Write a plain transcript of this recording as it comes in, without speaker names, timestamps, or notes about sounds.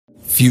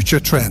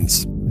future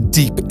trends,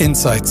 deep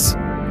insights,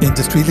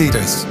 industry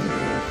leaders.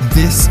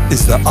 This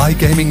is the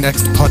iGaming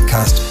Next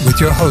podcast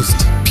with your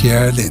host,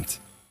 Pierre Lind.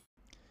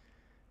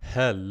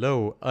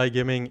 Hello,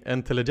 iGaming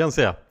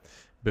Intelligentsia.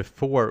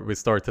 Before we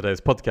start today's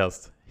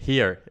podcast,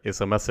 here is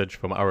a message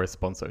from our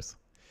sponsors.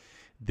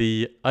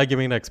 The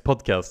iGaming Next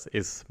podcast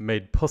is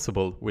made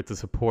possible with the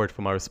support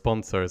from our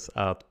sponsors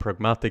at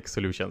Pragmatic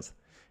Solutions,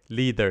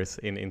 leaders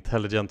in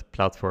intelligent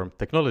platform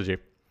technology.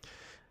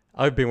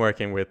 I've been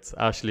working with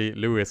Ashley,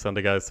 Lewis and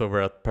the guys over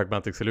at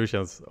Pragmatic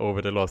Solutions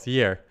over the last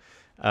year,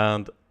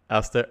 and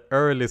as the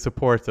early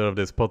supporter of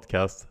this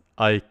podcast,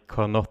 I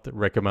cannot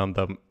recommend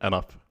them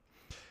enough.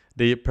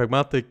 The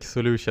Pragmatic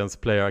Solutions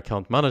player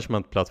account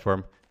management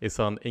platform is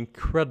an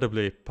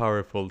incredibly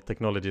powerful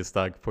technology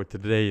stack for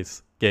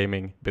today's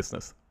gaming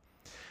business.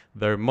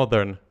 Their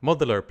modern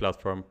modular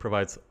platform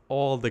provides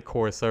all the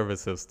core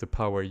services to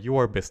power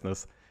your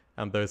business,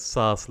 and their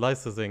SaaS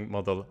licensing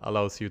model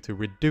allows you to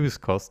reduce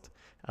cost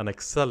and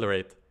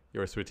accelerate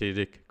your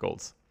strategic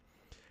goals.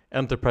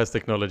 Enterprise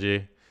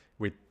technology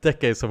with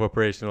decades of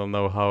operational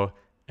know-how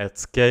at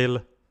scale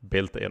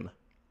built in.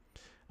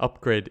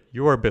 Upgrade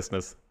your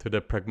business to the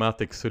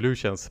Pragmatic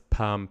Solutions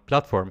PAM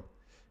platform.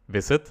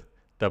 Visit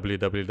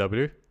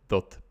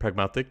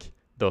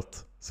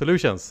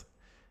www.pragmatic.solutions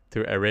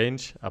to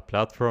arrange a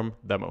platform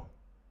demo.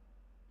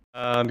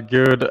 And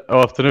good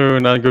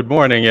afternoon and good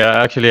morning,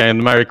 actually,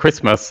 and Merry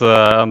Christmas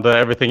and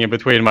everything in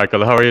between,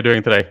 Michael. How are you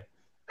doing today?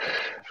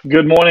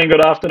 Good morning,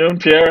 good afternoon,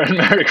 Pierre, and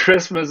Merry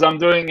Christmas. I'm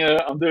doing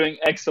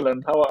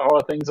excellent. How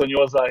are things on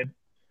your side?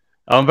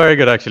 I'm very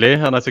good, actually.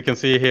 And as you can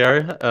see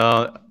here,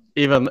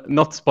 even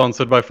not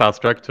sponsored by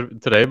Fast Track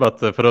today, but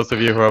for those of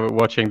you who are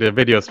watching the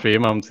video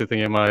stream, I'm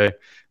sitting in my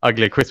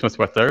ugly Christmas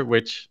sweater,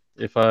 which,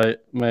 if I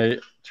may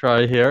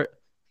try here,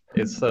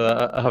 is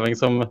having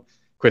some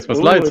Christmas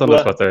lights on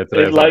the sweater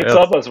today. It lights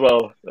up as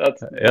well.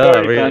 That's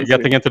we're fancy.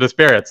 Getting into the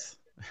spirits.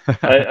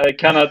 I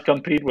cannot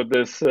compete with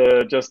this.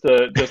 Just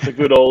a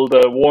good old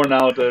worn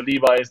out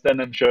Levi's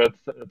denim shirt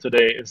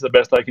today is the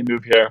best I can do,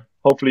 Pierre.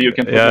 Hopefully you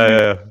can.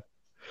 Yeah,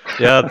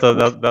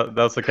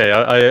 that's okay.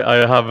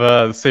 I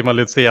have Simon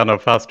Luciano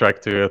Fast Track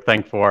to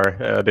thank for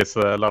this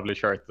lovely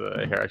shirt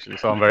here, actually.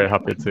 So I'm very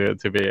happy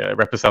to be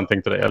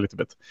representing today a little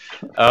bit.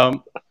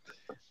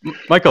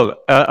 Michael,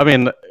 I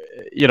mean,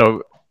 you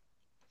know,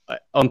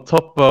 on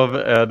top of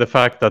the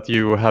fact that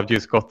you have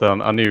just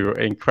gotten a new,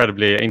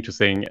 incredibly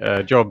interesting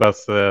job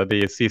as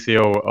the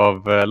CCO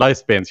of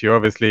Livespins, you're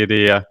obviously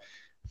the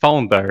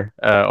founder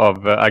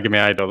of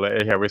iGaming Idol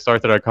here. We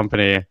started our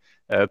company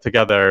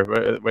together,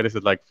 what is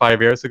it, like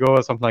 5 years ago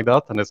or something like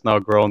that, and it's now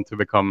grown to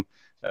become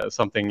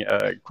something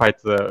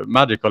quite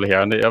magical here.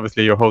 And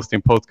obviously you're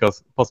hosting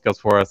podcasts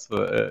for us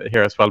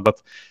here as well.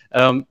 But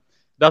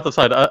that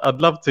aside,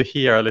 I'd love to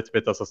hear a little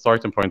bit as a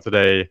starting point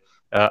today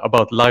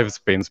about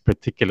Livespins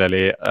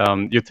particularly.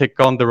 You take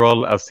on the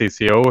role as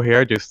CCO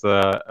here just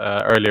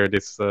earlier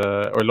this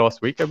or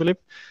last week, I believe.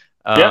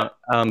 And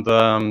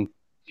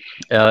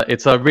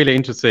it's a really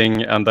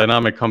interesting and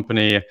dynamic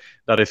company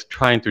that is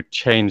trying to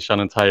change an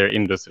entire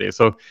industry.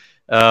 So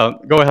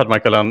go ahead,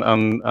 Michael,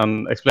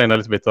 and explain a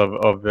little bit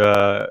of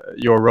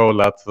your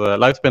role at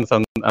Livespins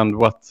and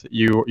what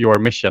your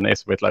mission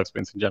is with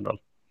Livespins in general.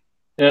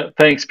 Yeah,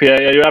 thanks,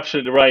 Pierre. Yeah, you're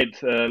absolutely right.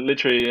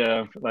 Literally,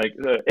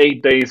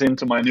 8 days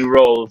into my new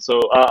role, so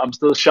I'm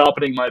still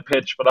sharpening my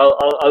pitch, but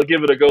I'll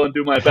give it a go and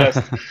do my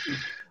best.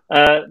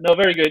 No,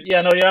 very good.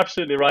 Yeah, no, you're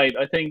absolutely right.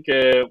 I think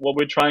what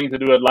we're trying to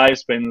do at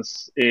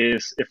Livespins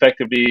is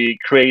effectively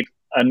create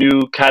a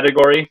new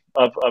category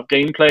of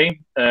gameplay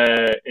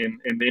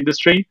in the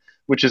industry,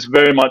 which is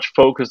very much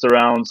focused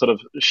around sort of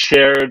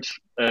shared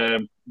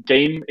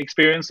game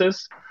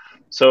experiences.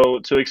 So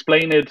to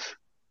explain it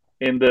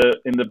in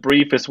the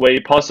briefest way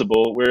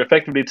possible, we're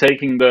effectively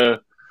taking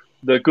the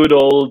good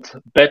old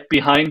bet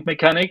behind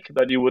mechanic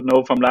that you would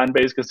know from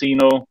land-based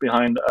casino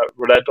behind a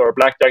roulette or a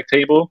blackjack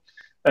table,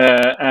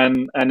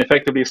 and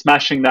effectively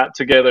smashing that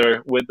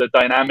together with the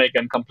dynamic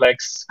and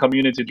complex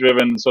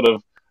community-driven sort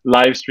of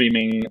live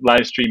streaming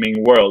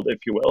world,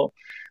 if you will.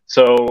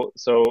 So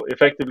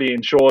effectively,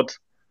 in short,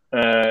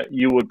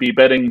 you would be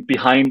betting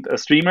behind a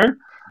streamer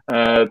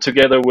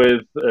together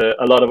with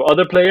a lot of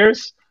other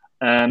players.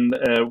 And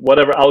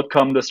whatever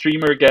outcome the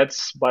streamer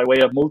gets by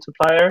way of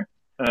multiplier,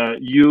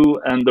 you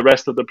and the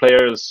rest of the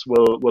players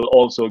will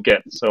also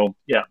get. So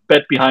yeah,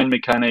 bet behind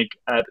mechanic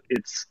at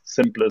its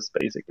simplest,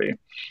 basically.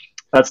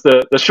 That's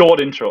the short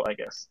intro, I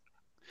guess.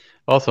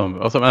 Awesome.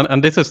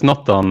 And this is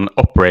not an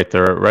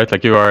operator, right?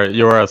 Like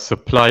you're a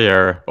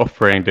supplier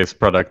offering this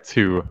product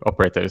to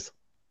operators.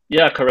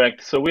 Yeah,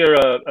 correct. So we're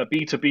a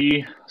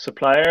B2B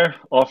supplier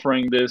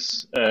offering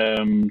this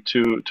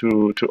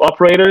to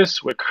operators.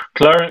 We're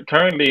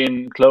currently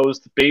in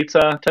closed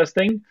beta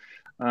testing,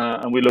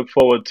 and we look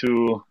forward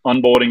to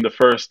onboarding the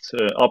first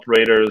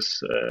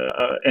operators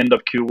end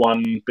of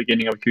Q1,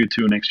 beginning of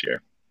Q2 next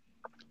year.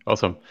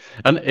 Awesome.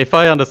 And if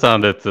I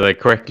understand it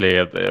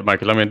correctly,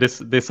 Michael, I mean,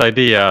 this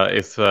idea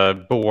is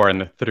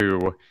born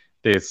through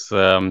this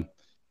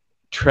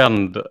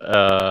trend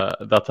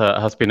that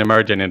has been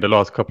emerging in the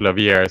last couple of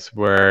years,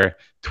 where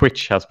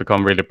Twitch has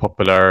become really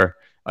popular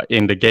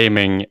in the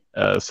gaming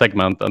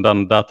segment, and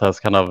then that has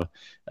kind of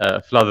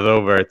flooded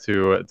over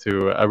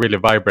to a really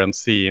vibrant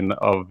scene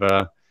of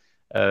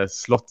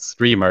slot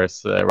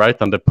streamers, right?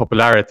 And the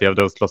popularity of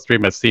those slot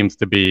streamers seems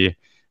to be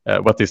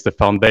what is the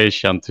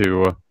foundation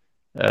to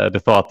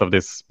the thought of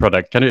this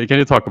product. Can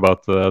you talk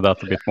about that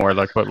a bit more?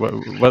 Like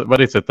what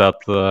is it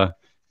that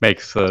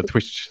makes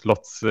Twitch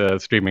slots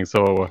streaming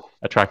so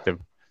attractive?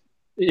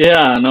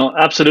 Yeah, no,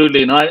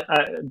 absolutely. No, I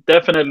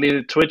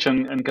definitely Twitch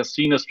and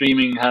casino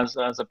streaming has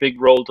a big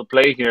role to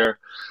play here.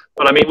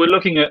 But I mean, we're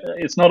looking at,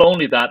 it's not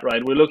only that,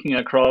 right? We're looking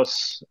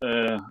across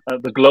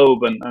at the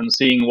globe and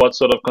seeing what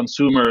sort of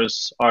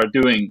consumers are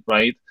doing,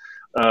 right?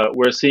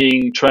 We're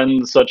seeing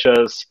trends such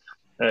as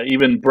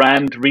even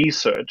brand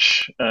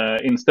research.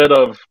 Instead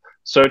of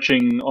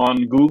searching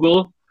on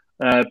Google,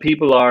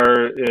 people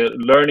are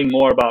learning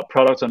more about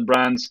products and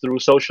brands through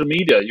social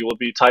media. You will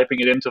be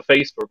typing it into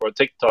Facebook or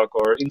TikTok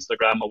or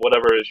Instagram or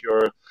whatever is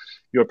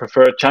your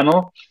preferred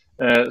channel.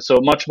 So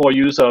much more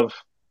use of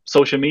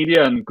social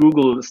media, and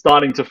Google is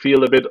starting to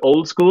feel a bit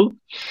old school.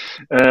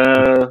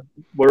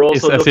 We're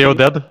also is SEO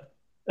dead?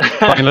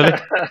 Finally,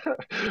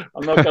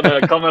 I'm not going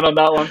to comment on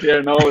that one,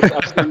 Pierre. No, it's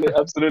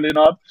absolutely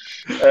not.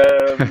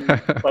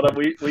 But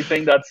we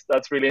think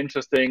that's really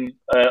interesting.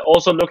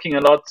 Also looking a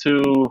lot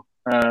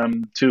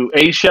to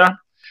Asia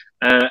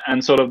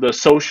and sort of the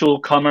social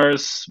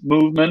commerce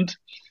movement.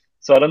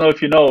 So I don't know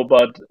if you know,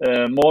 but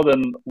more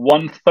than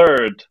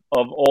 1/3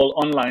 of all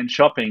online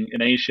shopping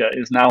in Asia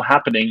is now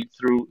happening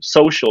through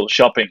social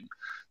shopping.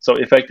 So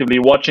effectively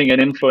watching an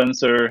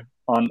influencer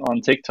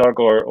on TikTok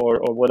or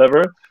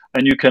whatever,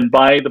 and you can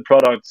buy the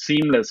product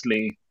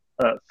seamlessly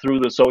through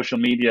the social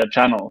media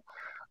channel.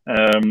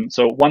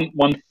 So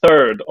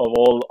one-third of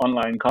all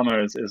online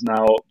commerce is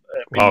now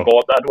being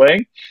bought that way.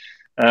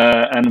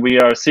 And we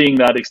are seeing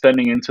that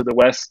extending into the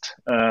West.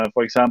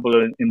 For example,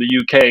 in the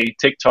UK,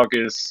 TikTok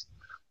is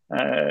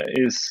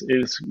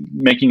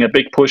making a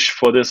big push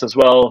for this as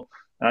well.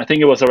 I think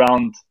it was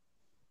around,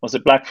 was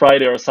it Black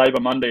Friday or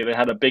Cyber Monday? They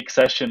had a big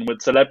session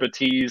with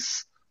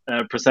celebrities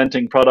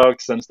presenting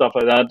products and stuff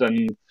like that, and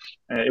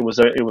it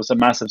was a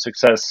massive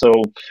success. So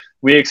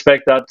we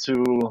expect that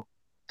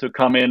to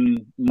come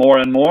in more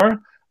and more,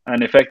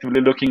 and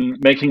effectively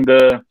making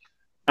the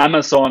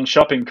Amazon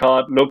shopping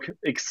cart look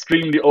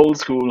extremely old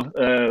school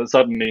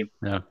suddenly.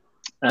 Yeah.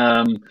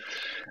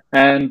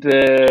 And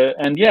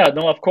yeah,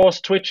 no, of course,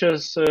 Twitch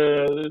as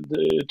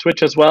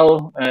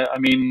well. I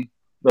mean,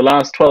 the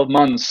last 12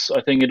 months,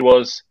 I think it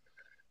was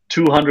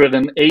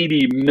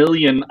 280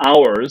 million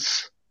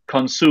hours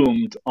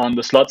consumed on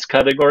the slots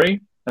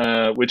category,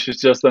 which is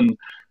just an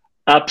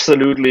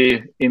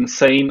absolutely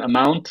insane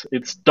amount.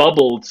 It's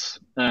doubled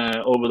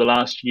over the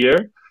last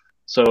year,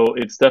 so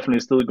it's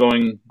definitely still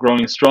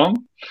growing strong.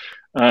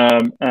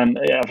 And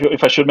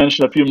if I should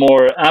mention a few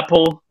more,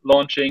 Apple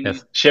launching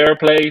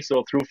SharePlay,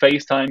 so through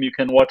FaceTime you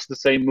can watch the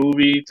same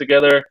movie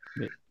together.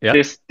 Yeah.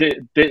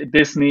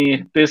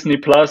 Disney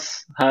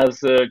Plus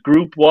has a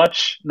group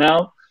watch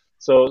now,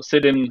 so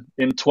sit in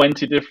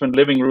 20 different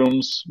living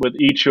rooms with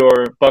each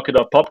your bucket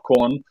of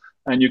popcorn,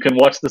 and you can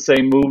watch the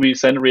same movie,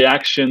 send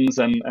reactions,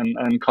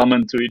 and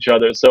comment to each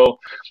other. So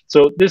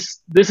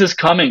this is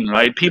coming,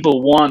 right?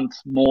 People want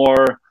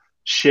more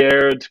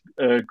shared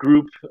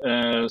group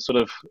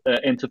sort of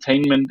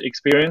entertainment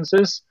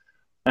experiences,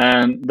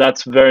 and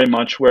that's very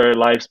much where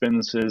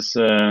Livespins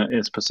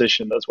is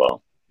positioned as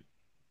well.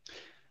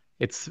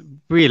 It's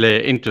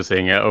really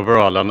interesting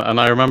overall, and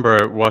I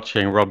remember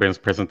watching Robin's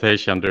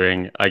presentation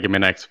during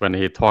iGaming Next when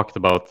he talked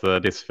about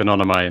this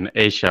phenomenon in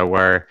Asia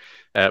where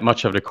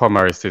much of the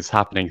commerce is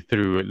happening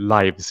through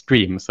live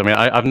streams. I mean,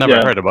 I've never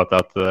heard about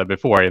that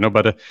before,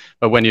 but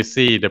when you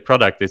see the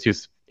product,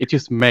 it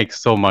just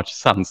makes so much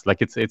sense.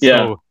 Like it's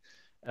so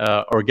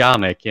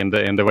organic in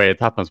the way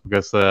it happens,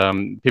 because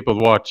people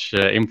watch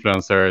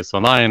influencers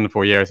online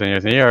for years and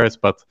years and years,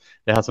 but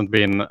there hasn't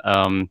been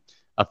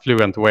a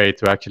fluent way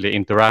to actually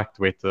interact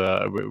with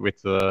those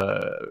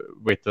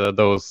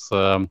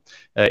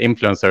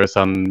influencers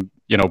and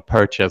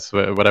purchase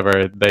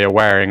whatever they are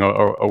wearing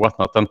or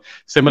whatnot. And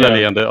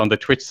similarly on the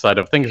Twitch side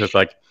of things, it's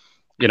like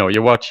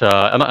you watch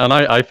and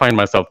I find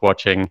myself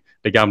watching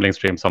the gambling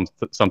stream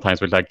sometimes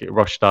with like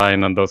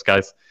Rothstein and those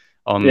guys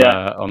on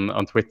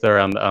Twitter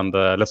and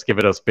Let's Give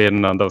It a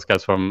Spin and those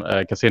guys from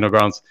Casino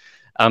Grounds,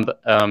 and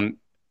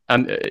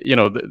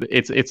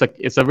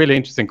it's a really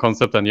interesting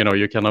concept, and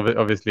you can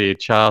obviously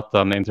chat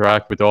and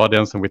interact with the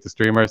audience and with the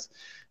streamers,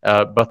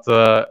 but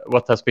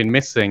what has been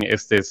missing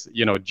is this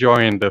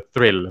join the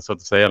thrill, so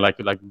to say, and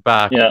like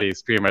back the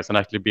streamers and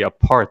actually be a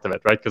part of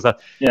it, right? Because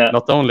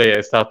not only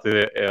is that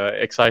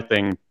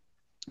exciting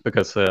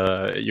because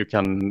you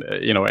can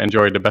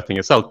enjoy the betting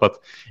itself, but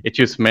it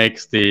just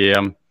makes the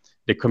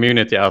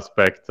community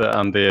aspect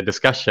and the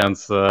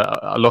discussions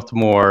a lot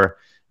more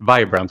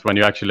vibrant when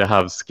you actually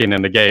have skin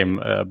in the game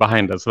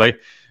behind us. Like,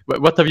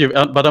 what have you?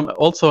 But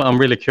I'm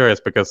really curious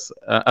because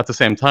at the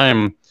same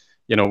time,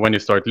 when you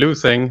start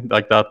losing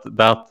like that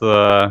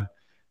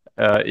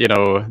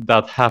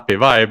that happy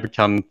vibe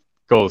can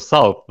go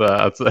south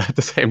at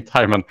the same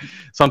time. And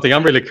something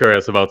I'm really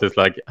curious about is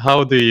like,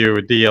 how do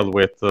you deal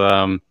with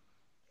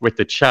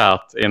the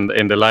chat in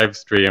the live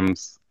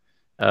streams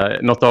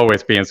not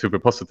always being super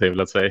positive,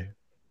 let's say?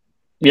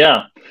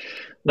 Yeah.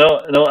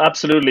 No,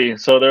 absolutely.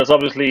 So there's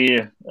obviously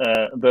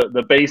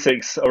the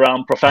basics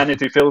around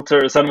profanity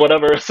filters and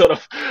whatever sort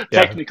of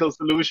technical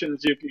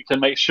solutions you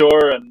can make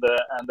sure, and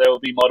there will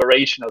be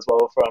moderation as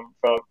well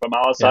from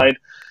our side.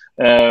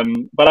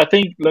 But I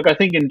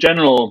think in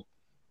general,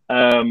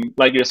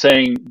 like you're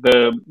saying,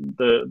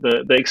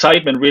 the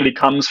excitement really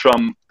comes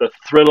from the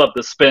thrill of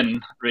the spin,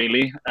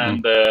 really,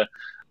 and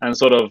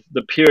sort of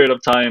the period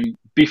of time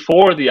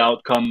before the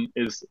outcome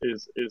is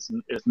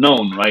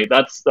known, right?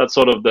 That's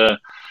sort of the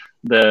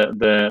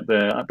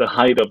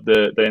height of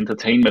the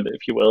entertainment,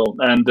 if you will.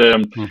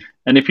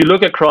 And if you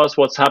look across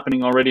what's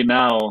happening already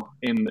now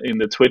in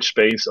the Twitch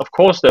space, of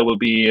course there will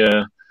be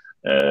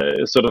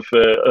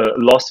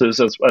losses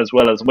as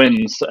well as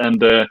wins,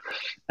 and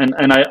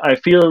I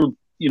feel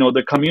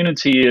the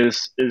community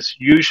is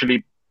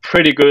usually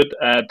pretty good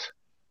at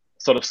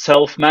sort of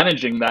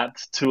self-managing that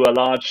to a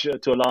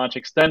large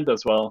extent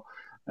as well.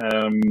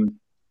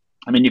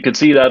 I mean, you can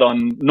see that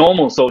on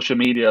normal social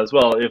media as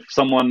well. If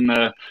someone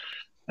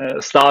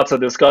starts a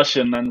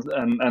discussion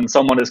and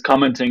someone is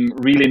commenting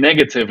really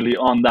negatively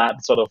on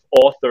that sort of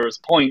author's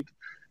point,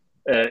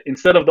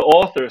 instead of the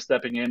author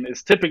stepping in,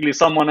 is typically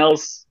someone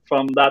else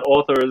from that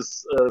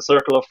author's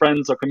circle of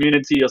friends or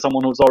community, or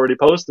someone who's already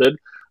posted,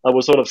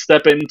 will sort of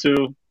step in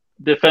to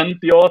defend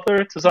the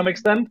author to some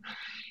extent.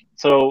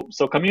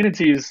 So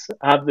communities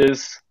have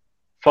this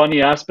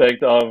funny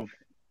aspect of,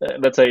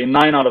 let's say, in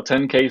 9 out of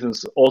 10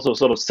 cases, also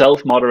sort of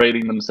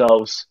self-moderating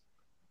themselves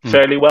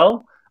fairly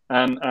well.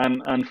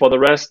 And for the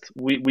rest,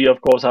 we of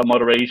course have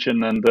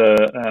moderation and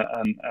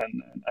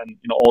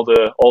all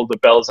the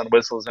bells and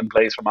whistles in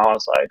place from our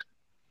side.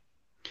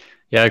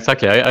 Yeah,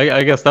 exactly.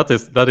 I guess that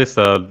is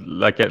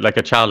like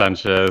a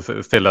challenge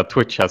still that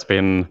Twitch has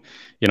been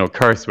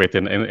cursed with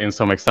in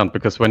some extent,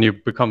 because when you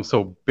become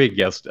so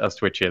big as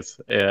Twitch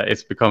is,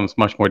 it becomes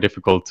much more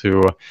difficult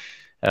to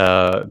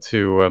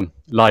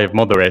live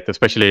moderate,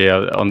 especially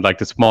on like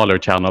the smaller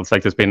channels.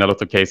 Like there's been a lot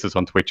of cases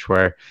on Twitch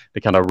where they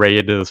kind of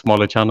raid the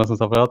smaller channels and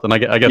stuff like that. And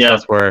I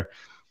guess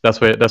that's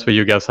where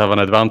you guys have an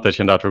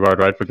advantage in that regard,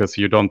 right? Because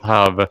you don't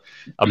have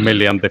a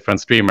million different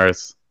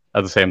streamers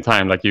at the same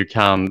time. Like you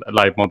can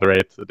live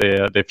moderate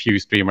the few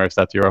streamers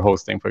that you are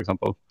hosting, for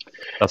example.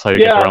 That's how you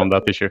get around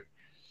that issue.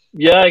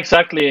 Yeah,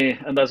 exactly.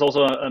 And there's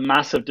also a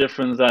massive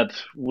difference that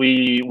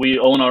we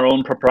own our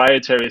own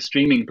proprietary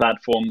streaming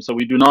platform, so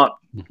we do not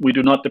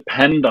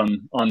depend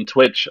on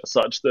Twitch as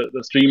such.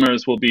 The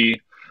streamers will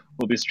be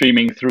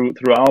streaming through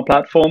our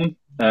platform,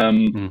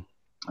 and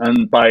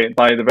by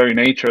the very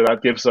nature,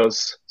 that gives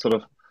us sort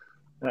of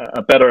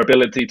a better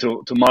ability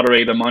to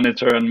moderate and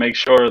monitor and make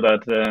sure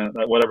that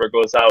whatever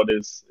goes out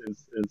is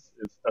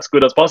as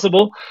good as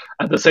possible.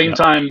 At the same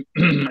time,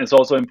 it's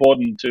also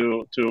important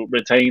to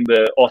retain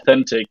the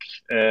authentic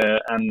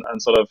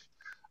and sort of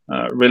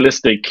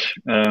realistic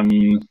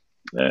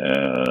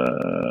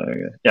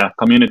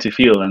community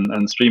feel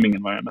and streaming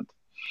environment.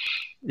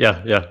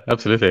 Yeah,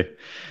 absolutely.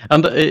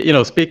 And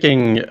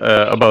speaking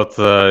about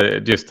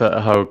just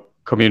how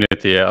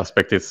community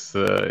aspect is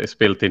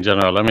built in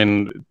general, I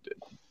mean,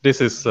 this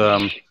is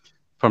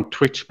from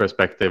Twitch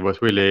perspective,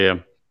 what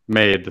really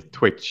made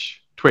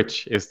Twitch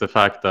is the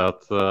fact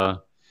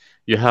that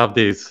you have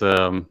these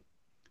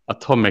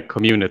atomic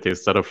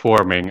communities that are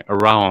forming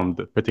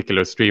around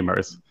particular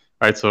streamers,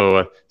 right?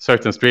 So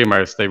certain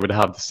streamers, they would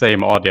have the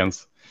same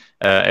audience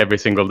every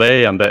single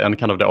day, and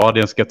kind of the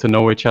audience get to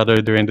know each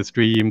other during the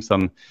streams,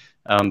 and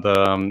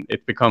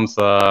it becomes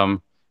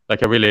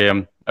like a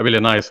really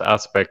nice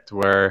aspect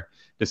where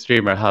the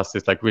streamer has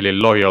this like really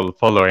loyal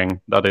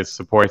following that is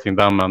supporting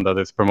them and that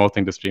is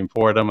promoting the stream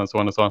for them, and so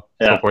on and so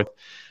forth.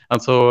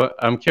 And so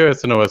I'm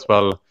curious to know as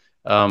well,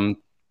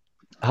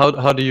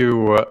 how do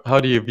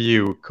you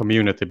view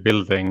community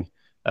building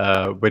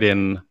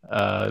within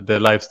the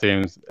live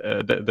streams,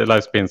 the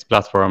live streams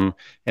platform,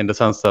 in the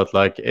sense that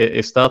like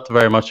is that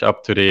very much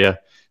up to the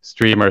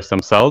streamers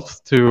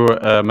themselves to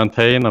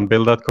maintain and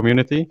build that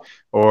community,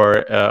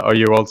 or are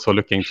you also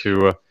looking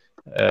to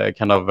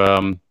kind of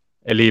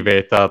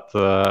alleviate that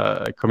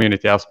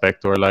community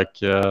aspect, or like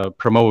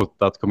promote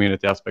that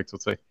community aspect,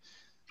 let's say?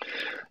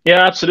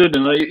 Yeah,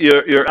 absolutely.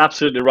 You're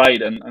absolutely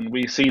right, and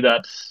we see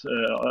that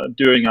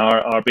during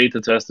our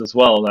beta test as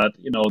well. That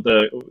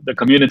the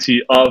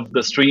community of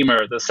the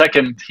streamer, the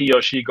second he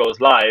or she goes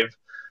live,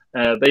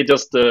 they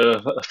just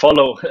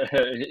follow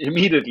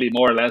immediately,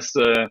 more or less,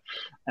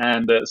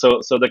 and so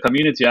the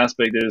community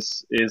aspect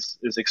is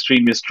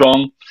extremely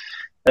strong.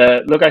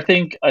 Look, I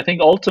think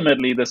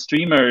ultimately the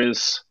streamer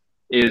is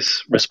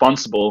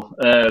responsible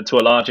to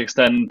a large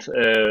extent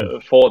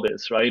for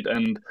this, right?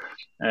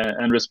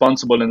 And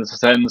responsible in the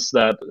sense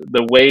that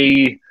the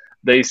way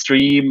they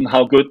stream,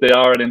 how good they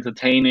are at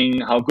entertaining,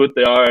 how good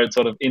they are at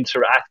sort of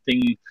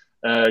interacting,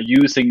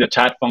 using the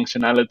chat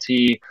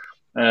functionality,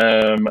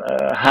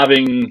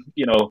 having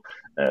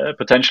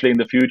potentially in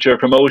the future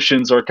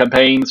promotions or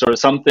campaigns or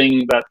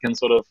something that can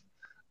sort of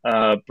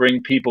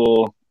bring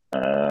people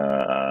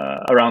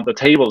around the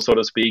table, so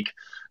to speak,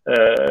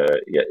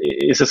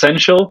 is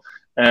essential.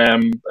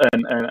 And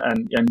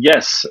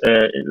yes,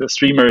 the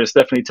streamer is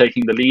definitely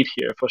taking the lead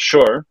here for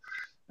sure.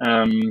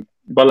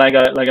 But like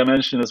I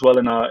mentioned as well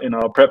in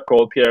our prep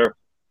call, Pierre,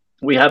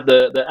 we have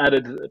the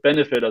added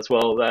benefit as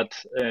well that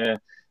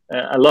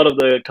a lot of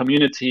the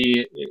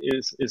community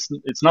is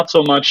it's not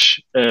so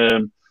much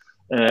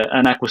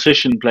an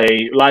acquisition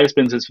play.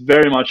 Livespins is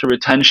very much a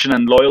retention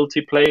and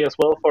loyalty play as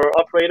well for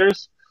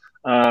operators.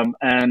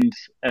 And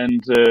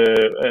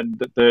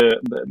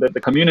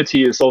the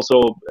community is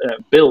also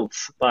built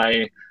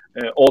by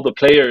all the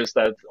players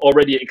that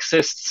already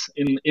exists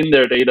in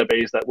their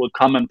database that will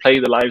come and play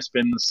the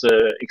Livespins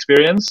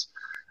experience.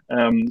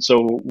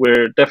 So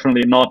we're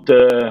definitely not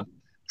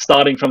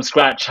starting from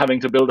scratch, having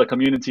to build a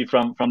community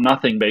from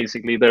nothing.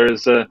 Basically,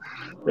 there's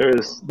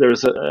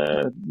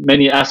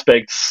many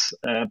aspects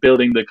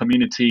building the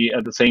community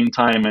at the same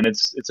time, and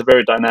it's a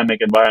very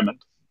dynamic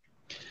environment.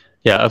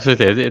 Yeah,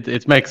 absolutely.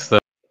 It makes the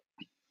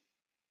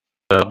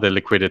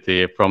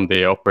liquidity from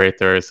the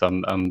operators,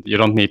 and you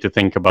don't need to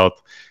think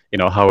about,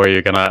 how are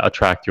you going to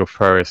attract your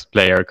first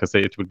player, because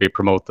it would be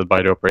promoted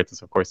by the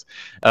operators, of course.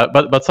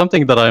 But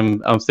something that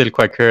I'm still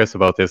quite curious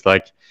about is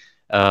like,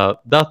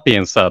 that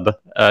being said,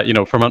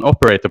 from an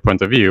operator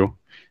point of view,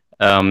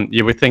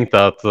 you would think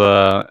that,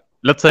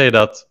 let's say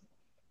that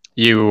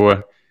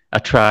you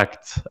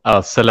attract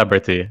a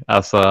celebrity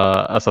as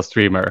a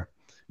streamer,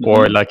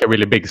 or like a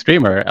really big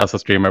streamer as a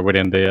streamer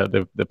within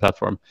the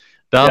platform.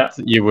 That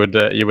you would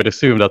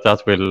assume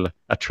that will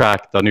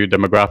attract a new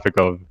demographic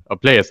of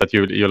players, that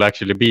you'll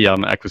actually be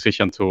an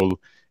acquisition tool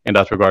in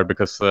that regard,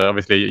 because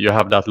obviously you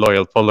have that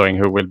loyal following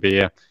who will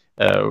be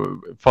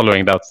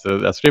following that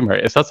streamer.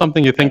 Is that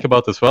something you think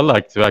about as well?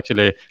 Like, to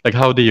actually, like,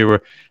 how do you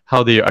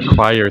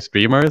acquire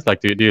streamers?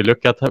 Like, do you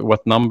look at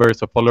what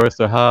numbers of followers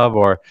they have,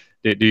 or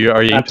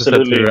are you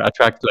interested to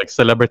attract like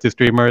celebrity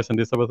streamers and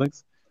these type of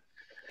things?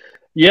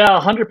 Yeah,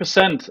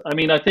 100%. I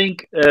mean, I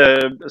think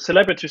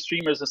celebrity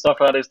streamers and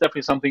stuff like that is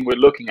definitely something we're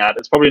looking at.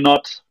 It's probably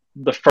not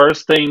the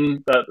first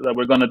thing that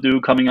we're going to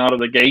do coming out of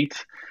the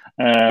gate,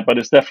 but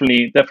it's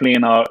definitely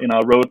in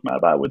our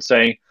roadmap, I would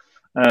say.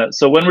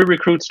 So when we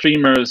recruit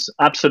streamers,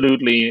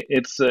 absolutely,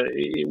 it's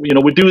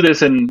we do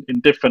this in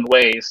different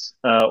ways.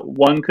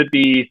 One could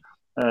be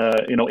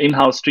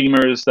in-house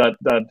streamers that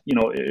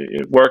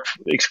work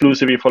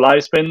exclusively for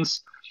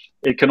Livespins.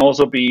 It can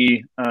also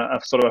be a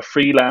sort of a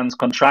freelance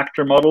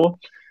contractor model.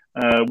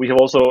 We have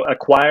also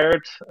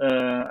acquired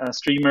a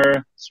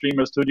streamer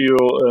studio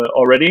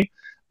already,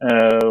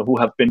 who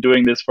have been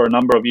doing this for a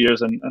number of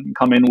years and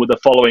come in with a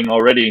following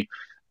already.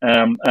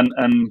 And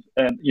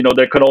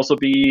there could also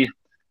be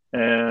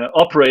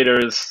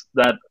operators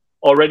that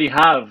already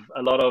have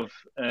a lot of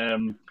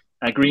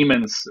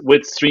agreements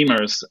with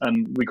streamers,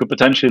 and we could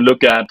potentially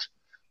look at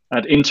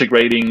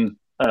integrating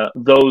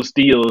those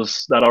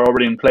deals that are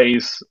already in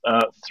place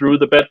through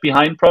the Bet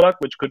Behind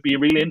product, which could be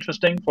really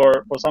interesting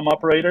for some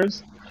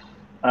operators.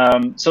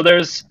 So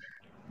there's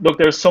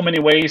so many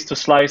ways to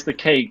slice the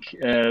cake,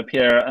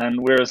 Pierre,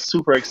 and we're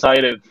super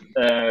excited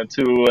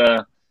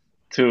to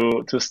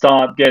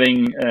start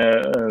getting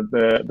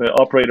the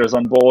operators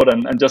on board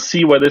and just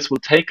see where this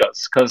will take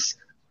us, because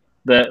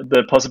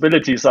the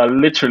possibilities are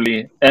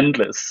literally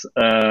endless,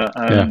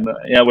 and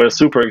we're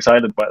super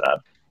excited by that.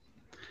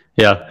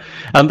 Yeah,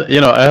 and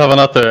I have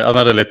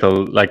another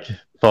little like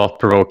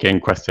thought-provoking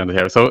question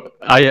here. So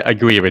I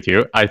agree with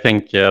you. I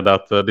think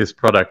that this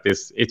product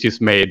it's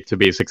just made to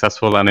be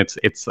successful, and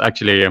it's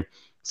actually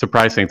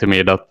surprising to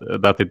me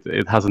that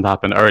it hasn't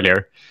happened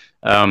earlier.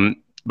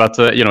 But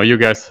you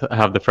guys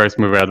have the first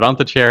mover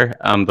advantage here,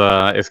 and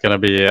it's going to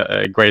be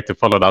great to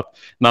follow that.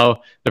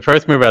 Now, the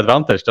first mover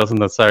advantage doesn't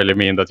necessarily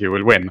mean that you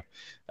will win.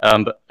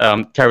 And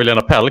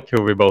Carolina Pelk,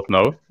 who we both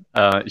know,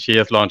 she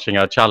is launching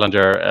a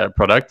challenger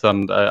product,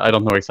 and I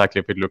don't know exactly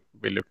if it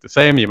will look the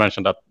same. You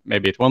mentioned that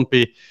maybe it won't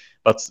be,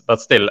 but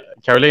still,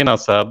 Carolina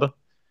said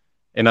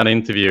in an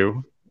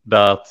interview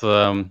that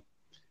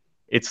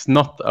it's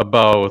not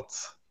about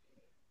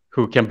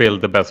who can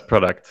build the best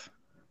product.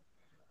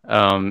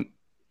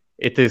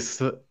 It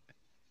is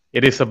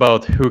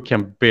about who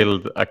can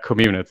build a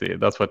community.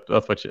 That's what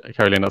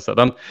Carolina said.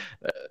 And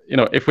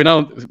if we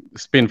now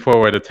spin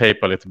forward the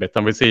tape a little bit,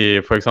 and we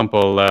see, for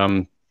example,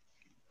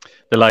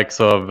 the likes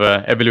of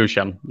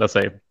Evolution, let's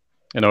say,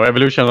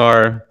 Evolution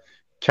are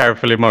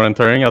carefully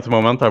monitoring at the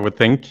moment, I would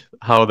think,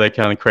 how they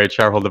can create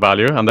shareholder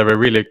value, and they were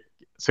really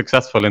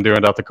successful in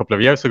doing that a couple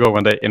of years ago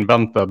when they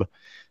invented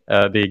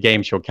the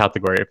game show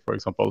category, for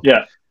example.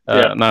 Yeah.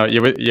 Now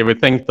you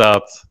would think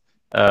that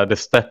the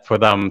step for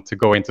them to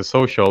go into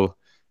social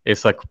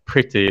is a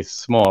pretty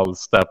small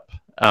step,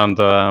 and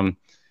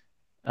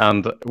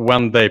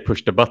when they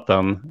push the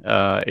button,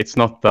 it's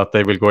not that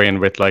they will go in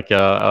with like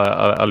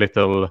a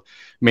little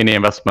mini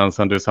investments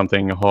and do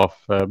something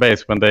half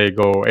base. When they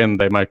go in,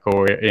 they might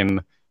go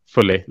in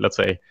fully, let's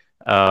say,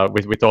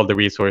 with all the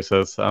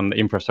resources and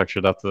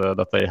infrastructure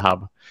that they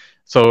have.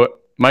 So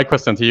my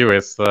question to you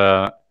is,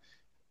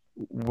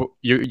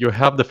 you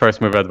have the first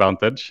mover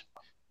advantage.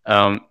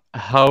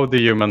 How do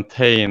you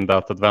maintain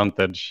that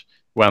advantage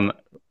when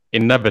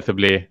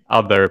inevitably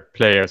other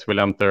players will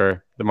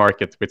enter the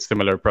market with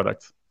similar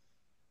products?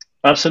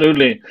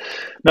 Absolutely.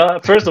 Now,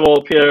 first of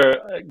all,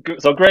 Pierre,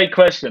 so great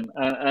question.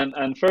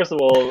 And first of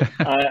all,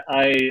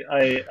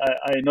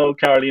 I know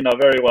Carolina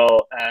very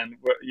well, and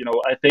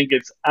I think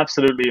it's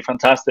absolutely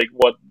fantastic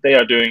what they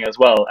are doing as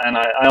well. And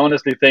I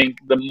honestly think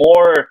the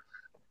more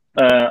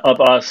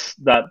of us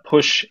that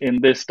push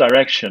in this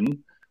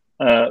direction,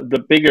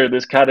 the bigger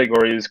this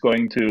category is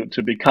going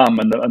to become,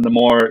 and the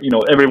more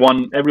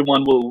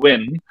everyone will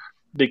win,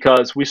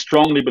 because we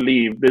strongly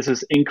believe this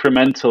is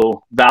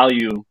incremental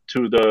value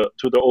to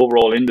the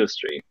overall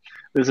industry.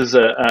 This is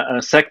a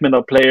segment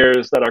of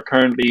players that are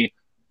currently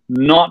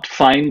not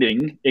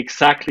finding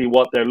exactly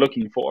what they're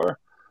looking for,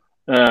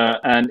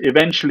 and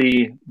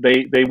eventually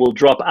they will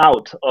drop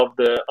out of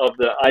the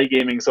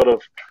iGaming sort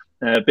of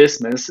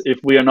business if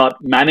we are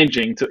not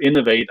managing to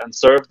innovate and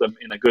serve them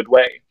in a good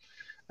way.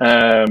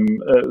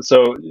 So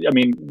I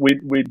mean,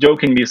 we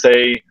jokingly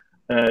say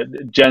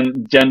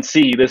Gen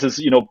Z. This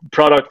is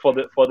product for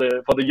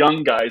the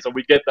young guys, or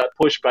we get that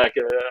pushback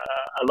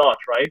a lot,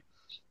 right?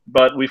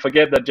 But we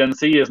forget that Gen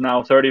Z is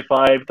now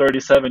 35,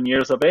 37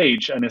 years of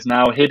age and is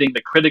now hitting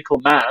the critical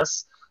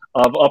mass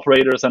of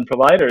operators and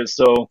providers.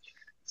 So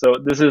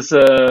this is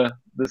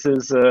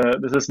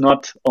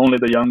not only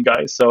the young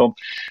guys. So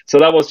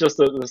that was just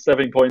the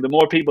stepping point. The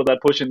more people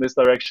that push in this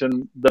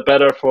direction, the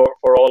better for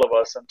all of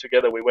us, and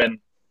together we win.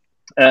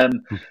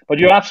 But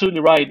you're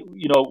absolutely right.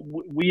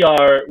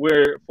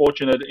 We're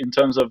fortunate in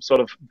terms of sort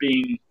of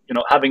being,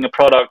 having a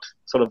product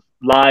sort of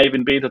live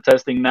in beta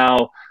testing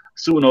now,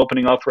 soon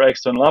opening up for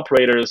external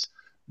operators.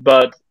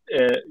 But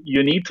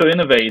you need to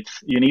innovate.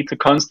 You need to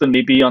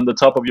constantly be on the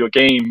top of your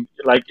game.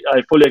 Like,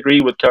 I fully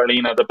agree with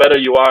Carolina. The better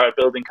you are at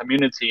building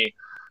community,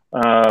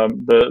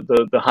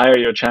 the higher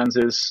your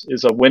chances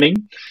is of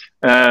winning.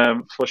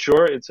 For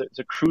sure, it's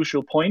a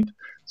crucial point.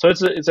 So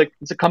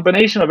it's a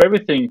combination of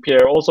everything,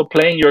 Pierre. Also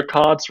playing your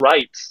cards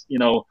right.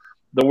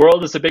 The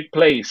world is a big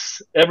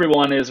place.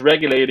 Everyone is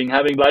regulating,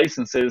 having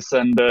licenses,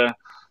 and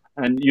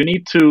you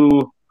need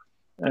to.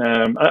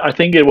 I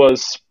think it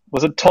was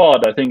it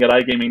Todd, I think, at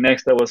iGaming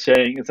Next, that was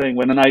saying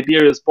when an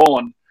idea is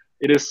born,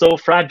 it is so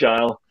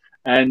fragile,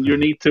 and you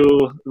need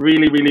to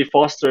really, really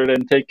foster it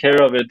and take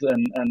care of it,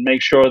 and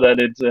make sure that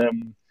it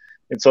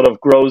sort of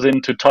grows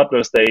into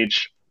toddler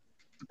stage.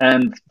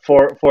 And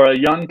for a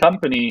young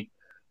company,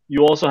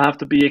 you also have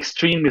to be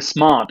extremely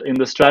smart in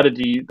the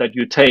strategy that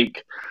you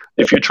take.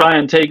 If you try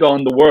and take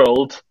on the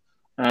world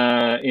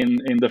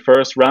in the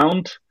first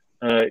round,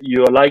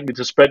 you are likely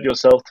to spread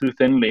yourself too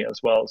thinly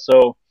as well.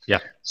 So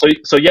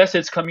yes,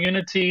 it's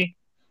community,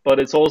 but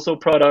it's also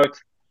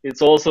product.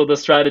 It's also the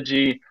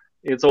strategy.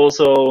 It's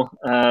also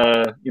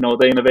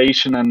the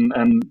innovation and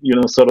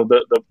sort of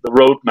the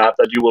roadmap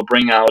that you will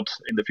bring out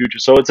in the future.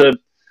 So it's a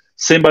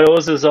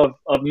symbiosis of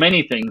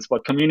many things,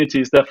 but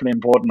community is definitely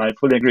important. I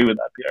fully agree with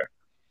that, Pierre.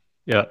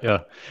 Yeah.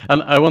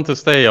 And I want to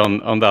stay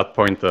on that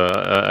point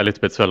a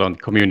little bit, so on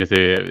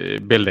community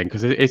building,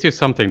 because it's just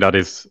something that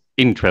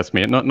interests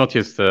me, not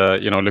just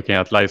looking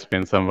at live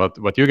spins and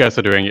what you guys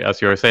are doing.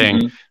 As you're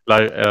saying,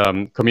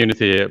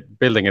 community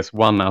building is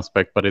one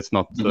aspect, but it's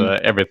not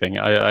everything.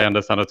 I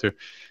understand that too.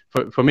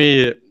 For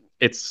me,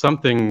 it's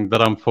something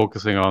that I'm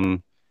focusing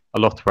on a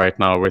lot right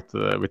now with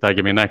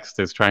iGaming Next,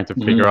 is trying to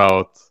figure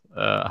out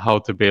how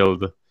to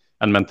build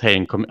and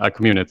maintain a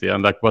community,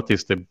 and like what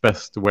is the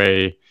best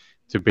way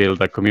to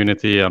build a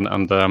community,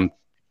 and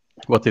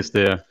what is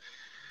the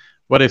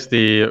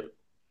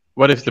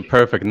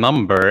perfect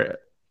number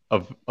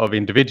of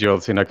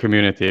individuals in a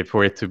community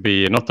for it to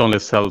be not only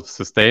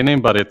self-sustaining,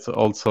 but it's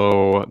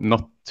also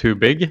not too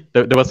big.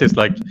 There was this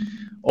like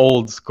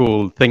old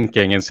school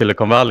thinking in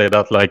Silicon Valley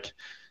that like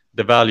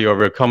the value of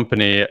your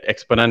company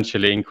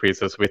exponentially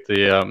increases with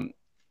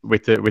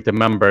the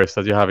members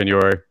that you have in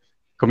your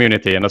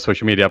community in a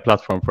social media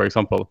platform, for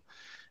example.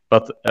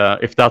 But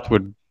if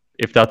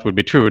that would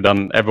be true,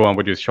 then everyone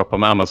would just shop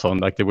on Amazon.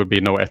 Like there would be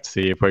no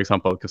Etsy, for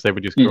example, because they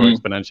would just grow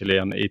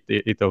exponentially and eat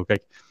the whole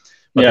cake.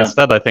 But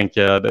instead, I think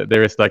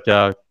there is like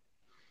an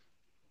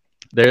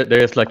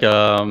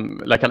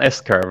S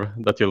curve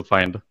that you'll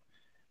find,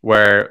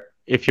 where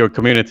if your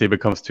community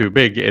becomes too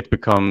big, it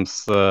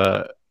becomes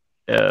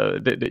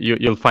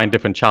you'll find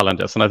different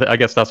challenges. And I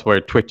guess that's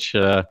where Twitch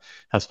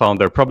has found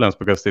their problems,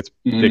 because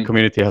the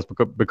community has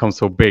become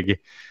so big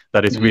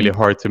that it's really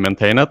hard to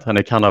maintain it, and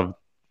it kind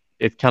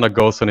of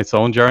goes on its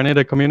own journey,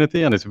 the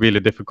community, and it's really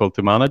difficult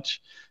to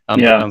manage.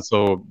 And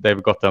so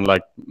they've gotten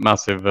like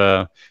massive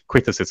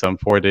criticism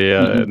for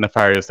the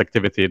nefarious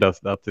activity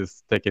that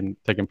is taking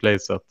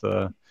place at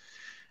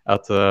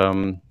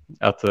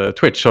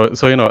Twitch.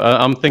 So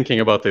I'm thinking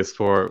about this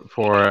for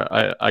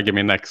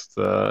iGaming Next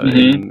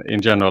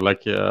in general,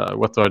 like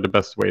what are the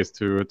best ways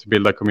to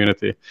build a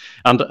community,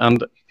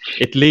 and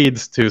it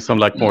leads to some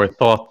like more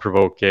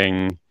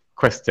thought-provoking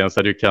questions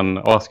that you can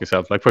ask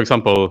yourself. Like, for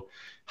example,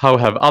 how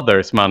have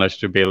others managed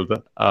to build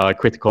a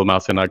critical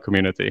mass in our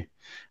community?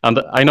 And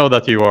I know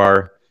that you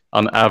are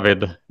an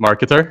avid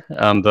marketer,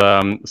 and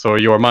so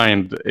your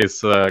mind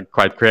is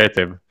quite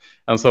creative.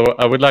 And so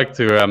I would like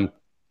to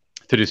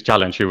just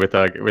challenge you with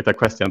a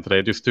question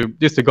today, just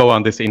to go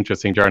on this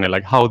interesting journey.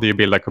 Like, how do you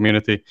build a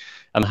community,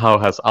 and how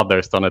has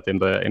others done it in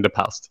the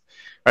past?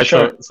 Right.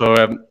 Sure. So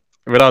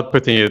without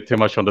putting you too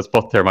much on the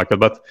spot here, Michael,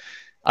 but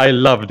I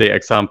love the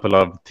example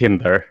of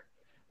Tinder,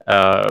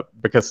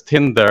 because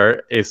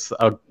Tinder is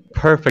a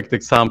perfect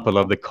example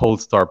of the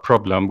cold start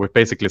problem, which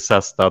basically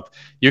says that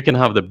you can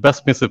have the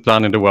best business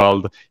plan in the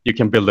world, you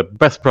can build the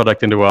best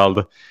product in the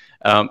world,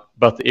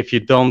 but if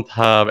you don't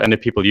have any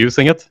people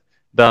using it,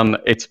 then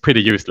it's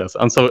pretty useless.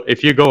 And so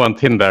if you go on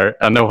Tinder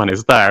and no one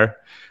is there,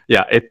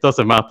 yeah, it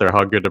doesn't matter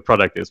how good the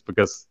product is,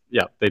 because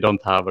yeah, they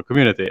don't have a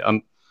community.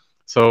 And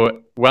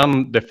so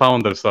when the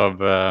founders of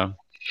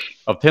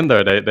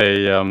Tinder,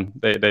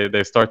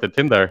 they started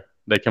Tinder,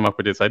 they came up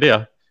with this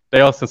idea.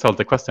 They asked themselves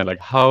the question, like,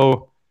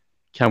 how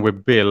can we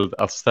build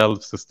a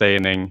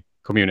self-sustaining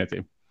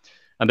community?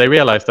 And they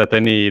realized that they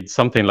need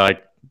something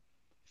like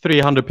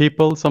 300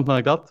 people, something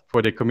like that,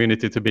 for the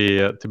community to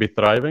be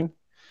thriving.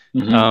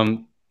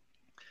 Mm-hmm.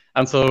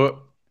 And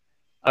so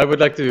I would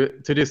like to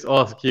just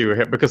ask you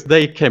here, because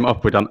they came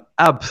up with an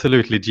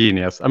absolutely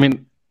genius, I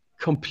mean,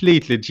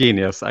 completely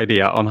genius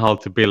idea on how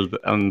to build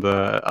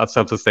a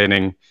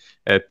self-sustaining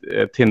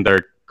Tinder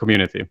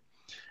community.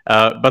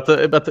 But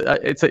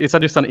it's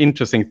just an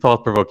interesting,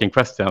 thought-provoking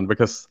question,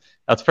 because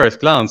at first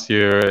glance,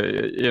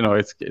 you know,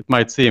 it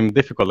might seem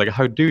difficult. Like,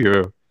 how do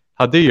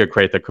you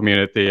create a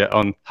community?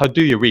 How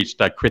do you reach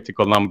that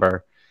critical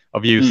number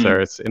of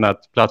users in a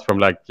platform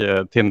like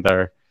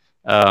Tinder,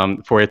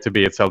 for it to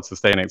be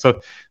self-sustaining?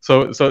 So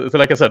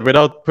like I said,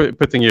 without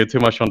putting you too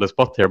much on the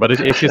spot here, but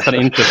it's just an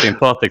interesting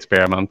thought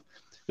experiment.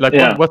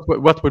 Like,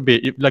 what would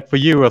be, like, for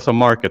you as a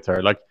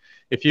marketer, like,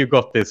 if you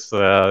got this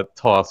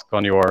task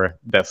on your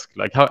desk,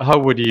 like, how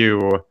would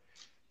you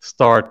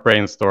start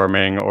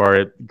brainstorming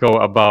or go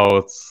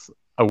about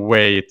a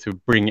way to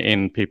bring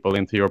in people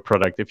into your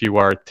product if you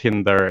are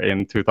Tinder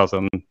in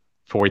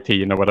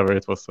 2014 or whatever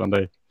it was when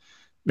they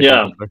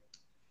became popular?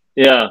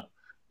 Yeah,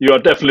 you are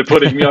definitely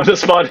putting me on the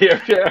spot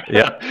here.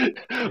 Yeah,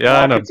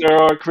 I know.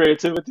 Or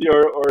creativity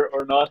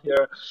or not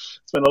here.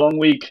 It's been a long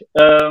week.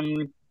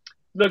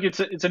 Look, it's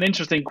an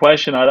interesting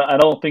question. I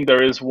don't think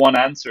there is one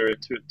answer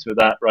to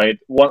that, right?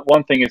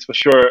 One thing is for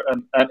sure,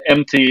 an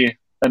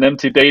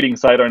empty dating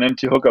site or an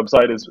empty hookup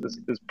site is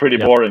pretty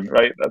boring,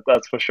 right?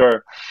 That's for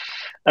sure.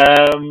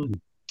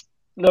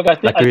 Look, I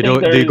think. Like,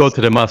 do you go to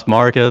the mass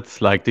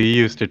markets? Like, do you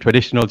use the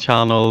traditional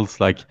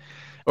channels? Like,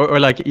 or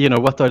like, you know,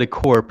 what are the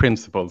core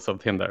principles of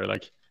Tinder?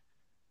 Like,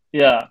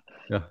 yeah.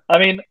 I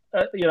mean,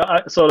 you know,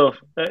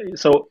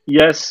 so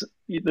yes.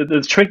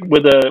 The trick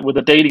with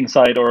a dating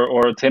site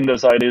or a Tinder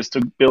site is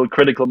to build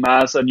critical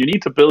mass, and you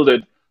need to build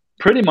it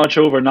pretty much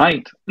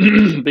overnight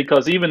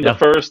because even the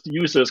first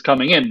users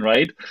coming in,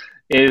 right,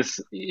 is,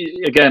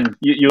 again,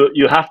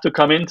 you have to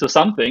come into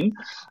something,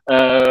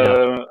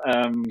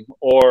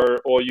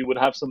 or you would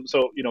have some.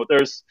 So, you know,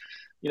 there's,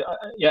 you know,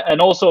 and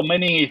also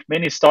many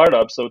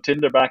startups. So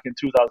Tinder back in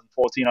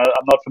 2014,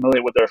 I'm not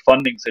familiar with their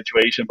funding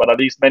situation, but at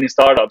least many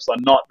startups are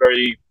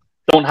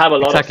don't have a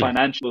lot of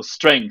financial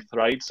strength,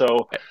 right?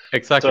 So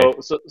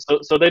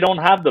so they don't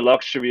have the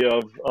luxury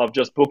of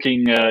just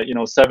booking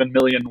 7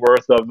 million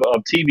worth of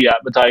TV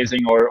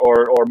advertising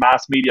or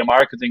mass media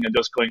marketing and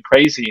just going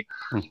crazy.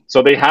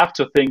 So they have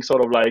to think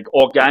sort of like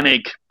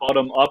organic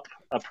bottom up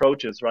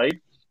approaches, right?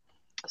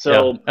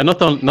 So and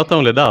not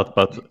only that,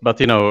 but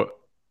you know,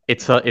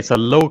 it's a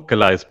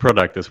localized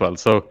product as well.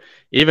 So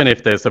even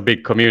if there's a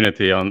big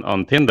community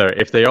on Tinder,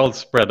 if they all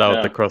spread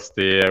out across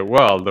the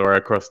world or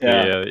across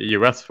the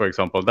US, for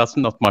example, that's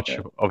not much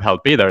of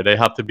help either. They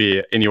have to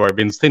be in your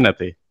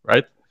vicinity,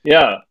 right?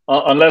 Yeah,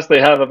 unless they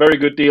have a very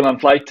good deal on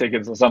flight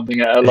tickets or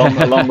something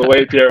along the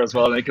way here as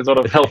well. They can sort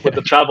of help with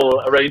the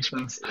travel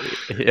arrangements.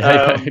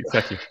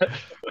 Exactly.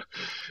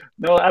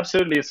 No,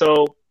 absolutely.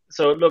 So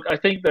look, I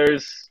think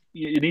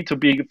you need to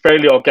be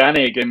fairly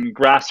organic and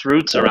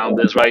grassroots around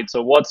this, right?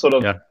 So what sort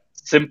of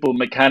simple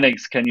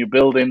mechanics can you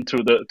build into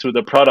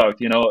the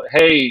product? You know,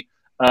 hey,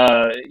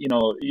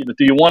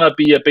 do you want to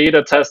be a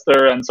beta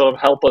tester and sort of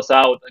help us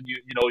out? And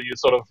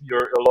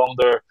you're along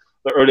the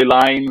early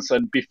lines,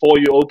 and before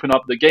you open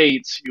up the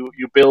gates,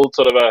 you build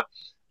sort of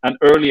an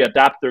early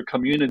adapter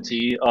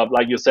community of,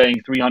 like you're saying,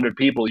 300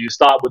 people. You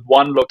start with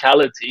one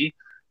locality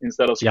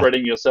instead of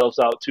spreading yourselves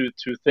out too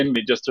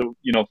thinly, just to,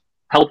 you know,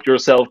 help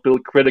yourself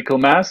build critical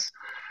mass.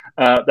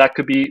 That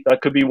could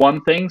be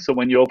one thing. So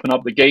when you open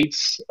up the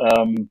gates,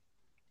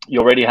 you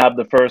already have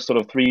the first sort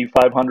of 300,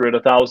 500,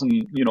 1,000,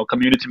 you know,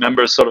 community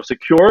members sort of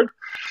secured.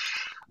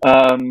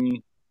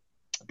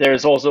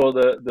 There's also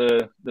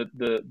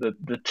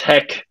the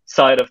tech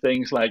side of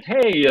things, like,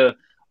 hey,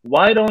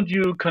 why don't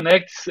you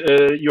connect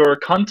your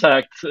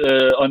contact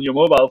on your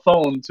mobile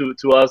phone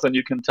to us, and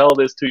you can tell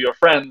this to your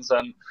friends,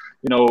 and,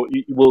 you know,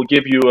 we'll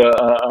give you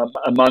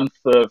a month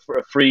for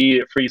a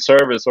free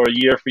service or a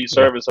year free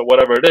service or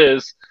whatever it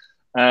is.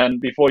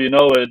 and before you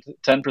know it,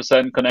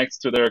 10% connects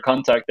to their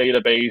contact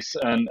database,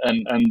 and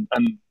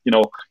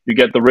you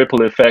get the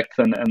ripple effect,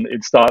 and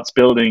it starts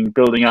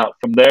building out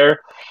from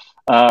there.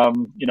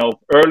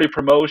 Early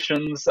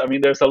promotions. I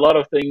mean, there's a lot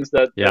of things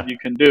that you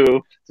can do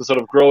to sort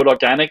of grow it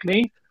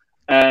organically,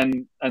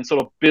 and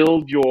sort of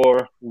build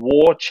your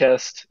war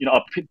chest.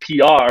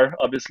 PR,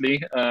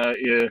 obviously,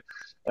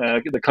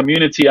 the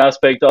community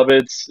aspect of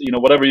it.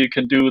 Whatever you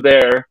can do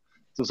there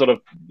to sort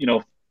of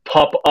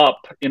pop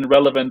up in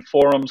relevant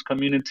forums,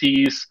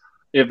 communities,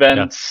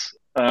 events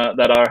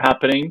that are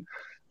happening.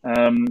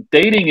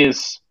 Dating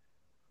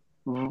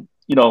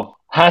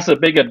has a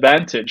big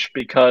advantage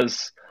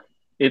because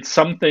it's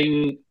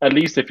something, at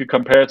least if you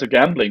compare it to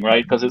gambling,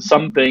 right? Because it's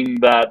something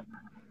that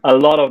a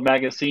lot of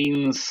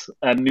magazines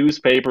and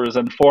newspapers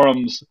and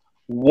forums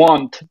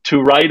want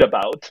to write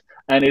about,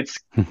 and it's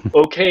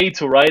okay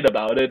to write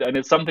about it, and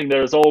it's something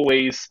there's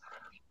always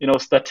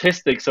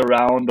statistics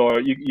around, or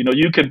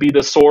you can be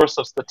the source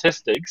of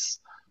statistics.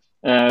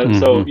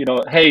 So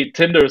hey,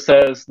 Tinder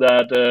says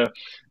that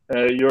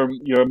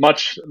you're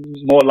much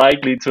more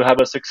likely to have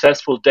a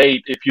successful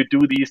date if you do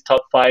these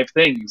top 5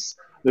 things.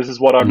 This is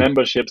what our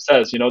membership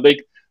says.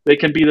 They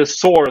can be the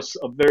source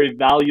of very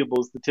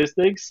valuable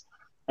statistics,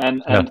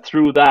 and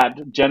through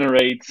that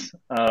generate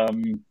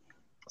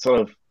sort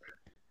of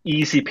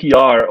easy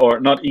PR, or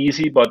not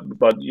easy, but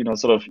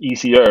sort of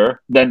easier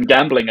than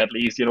gambling. At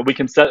least we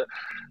can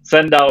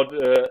send out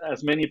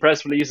as many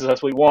press releases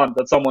as we want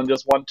that someone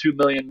just won 2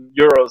 million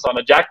euros on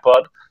a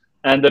jackpot,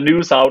 and the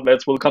news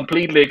outlets will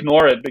completely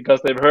ignore it because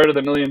they've heard it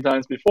a million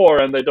times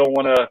before, and they don't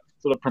want to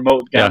sort of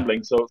promote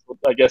gambling. So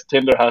I guess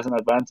Tinder has an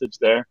advantage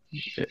there.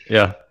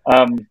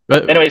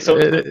 But anyway, so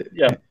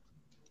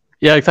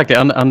yeah, exactly.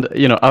 And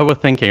I was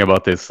thinking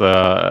about this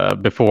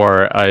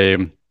before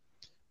I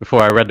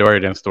read the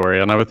origin story,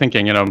 and I was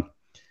thinking,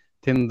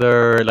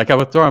 Tinder, like I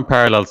was drawing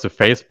parallels to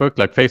Facebook.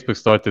 Like Facebook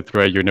started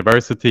through a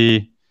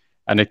university,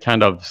 and it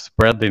kind of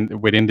spread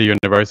within the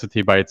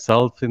university by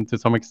itself to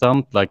some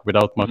extent, like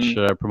without much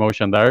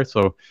promotion there.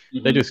 So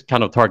they just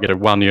kind of targeted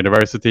one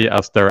university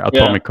as their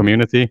atomic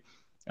community,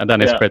 and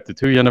then it spread to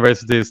 2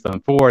 universities, then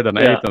 4, then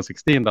 8, then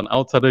 16, then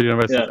outside the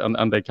university,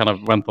 and they kind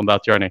of went on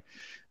that journey.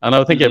 And I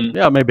was thinking,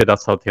 maybe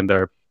that's how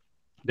Tinder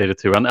did it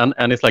too.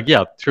 And it's like,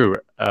 true.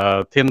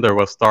 Tinder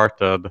was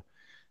started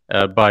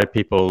by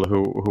people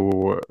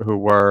who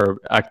were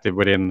active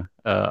within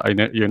a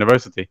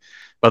university,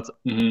 but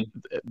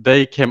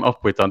they came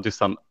up with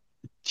just an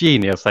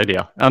genius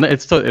idea, and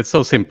it's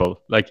so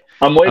simple. Like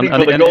I'm waiting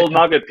for the gold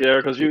nugget,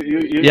 Pierre, because you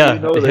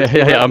know this.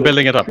 I'm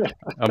building it up.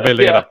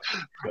 It up,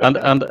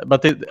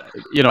 but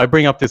I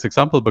bring up this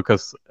example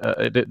because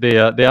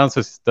the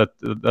answers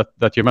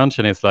that you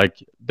mention is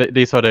like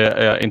these are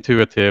the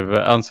intuitive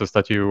answers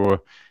that you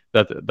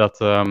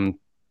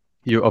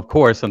of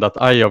course, and that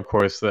I of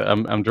course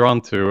am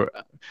drawn to,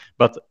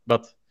 but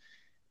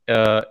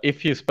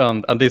if you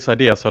spend, and these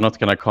ideas are not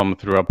going to come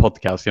through a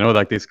podcast,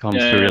 like this comes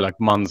through like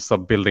months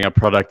of building a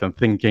product and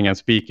thinking and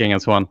speaking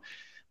and so on.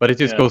 But it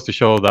just goes to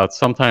show that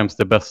sometimes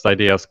the best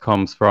ideas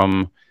comes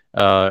from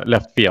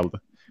left field,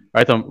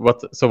 right?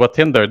 What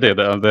Tinder did,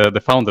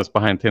 the founders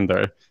behind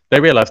Tinder, they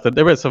realized that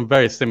there were some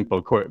very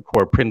simple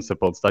core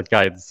principles that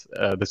guides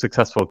the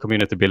successful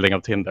community building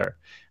of Tinder.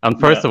 And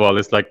first of all,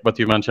 it's like what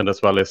you mentioned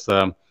as well is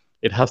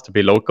it has to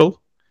be local.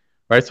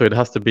 Right, so it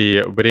has to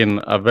be within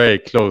a very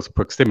close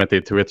proximity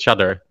to each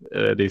other.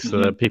 These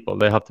people,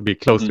 they have to be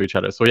close to each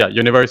other. So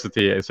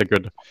university is a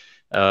good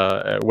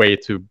way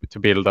to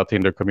build a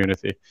Tinder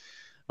community.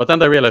 But then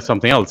they realized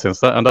something else,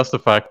 and that's the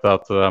fact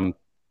that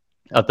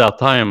at that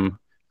time,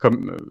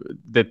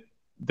 the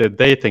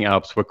dating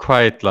apps were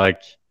quite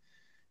like,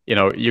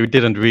 you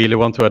didn't really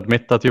want to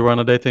admit that you were on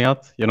a dating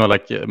app.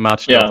 Like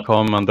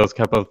Match.com and those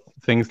type of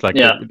things. Like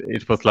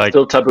it was like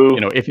still taboo.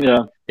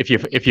 If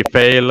you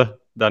fail,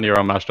 then you're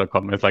on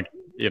Match.com. It's like,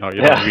 you don't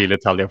really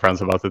tell your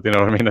friends about it. You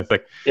know what I mean? It's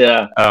like,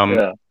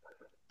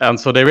 And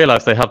so they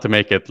realized they have to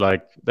make it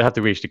like, they have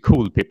to reach the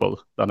cool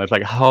people. Then it's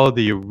like, how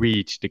do you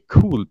reach the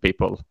cool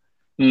people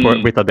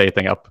with a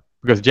dating app?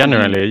 Because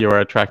generally you're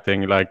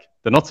attracting like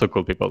the not so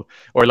cool people.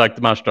 Or like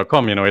the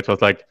Match.com, it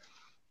was like,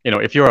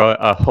 if you're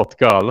a hot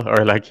girl,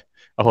 or like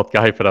a hot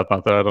guy for that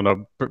matter, I don't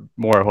know,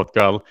 more a hot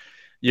girl,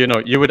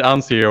 you would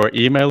answer your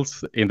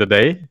emails in the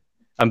day.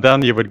 And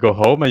then you would go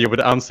home and you would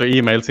answer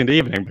emails in the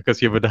evening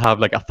because you would have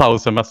like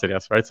 1,000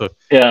 messages, right? So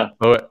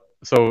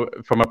so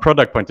from a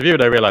product point of view,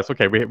 they realized,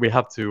 okay, we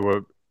have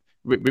to,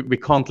 we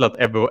can't let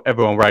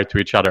everyone write to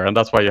each other, and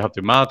that's why you have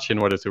to match in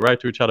order to write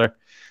to each other.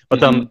 But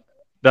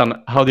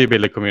then how do you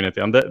build a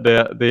community? And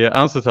the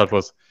answer to that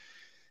was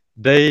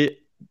they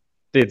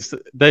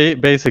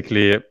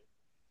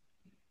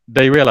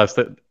realized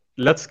that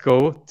let's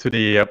go to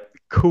the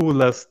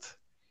coolest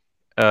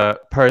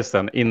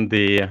person in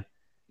the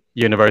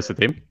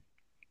university,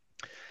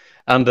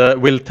 and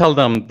we'll tell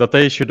them that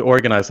they should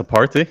organize a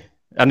party,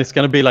 and it's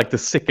going to be like the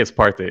sickest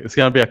party. It's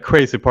going to be a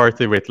crazy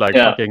party with like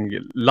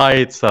fucking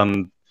lights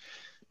and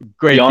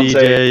great Beyonce.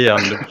 DJ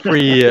and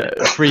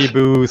free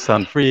booze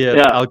and free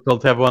alcohol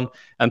to everyone.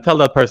 And tell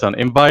that person,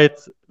 invite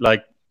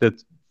like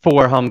the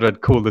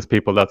 400 coolest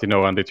people that you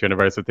know in this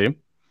university,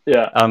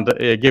 and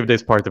give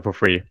this party for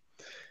free.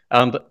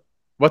 And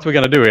what we're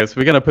going to do is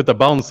we're going to put a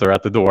bouncer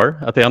at the door,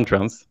 at the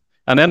entrance,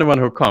 and anyone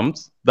who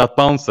comes, that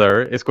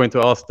bouncer is going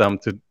to ask them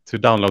to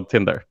download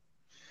Tinder.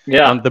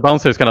 And the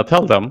bouncer is going to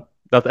tell them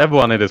that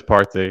everyone in this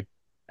party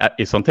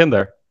is on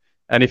Tinder.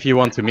 And if you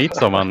want to meet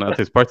someone at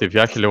this party, if you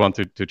actually want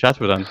to chat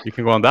with them, you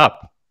can go on the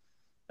app.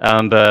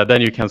 And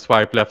then you can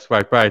swipe left,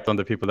 swipe right on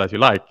the people that you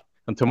like.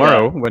 And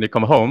tomorrow, when you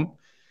come home,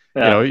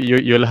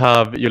 you'll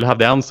have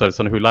the answers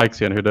on who likes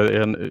you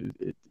and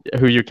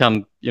who you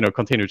can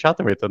continue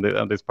chatting with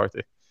on this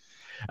party.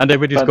 And they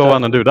would just go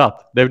on and do that.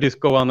 They would just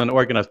go on and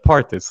organize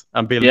parties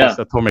and build this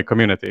atomic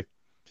community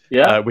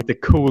with the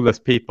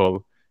coolest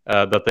people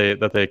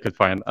that they could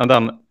find. And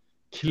then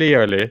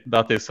clearly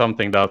that is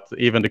something that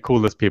even the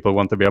coolest people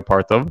want to be a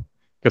part of,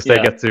 because they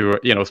get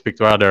to speak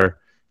to other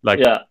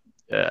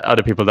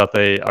other people that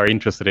they are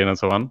interested in and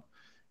so on.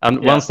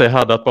 And once they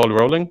had that ball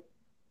rolling,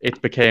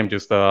 it became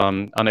just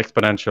an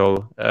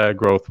exponential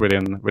growth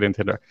within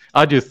Tinder.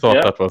 I just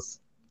thought that was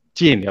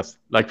genius,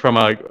 like from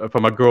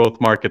a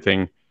growth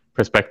marketing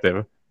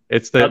perspective.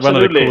 It's one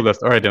of the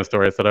coolest origin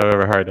stories that I've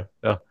ever heard.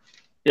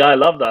 Yeah, I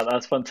love that.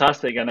 That's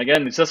fantastic. And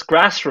again, it's just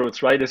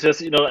grassroots, right? It's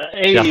just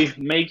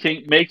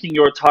making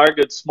your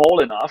target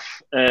small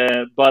enough,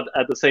 but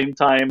at the same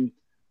time,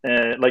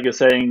 like you're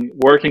saying,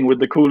 working with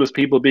the coolest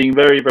people, being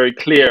very, very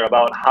clear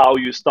about how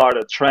you start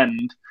a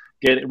trend,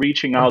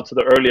 reaching out to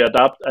the early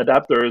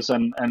adapters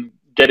and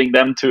getting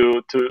them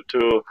to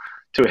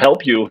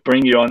help you,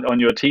 bring you on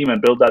your team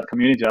and build that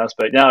community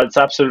aspect. Yeah, it's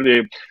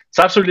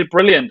absolutely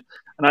brilliant.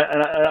 And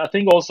I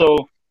think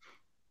also,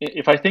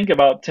 if I think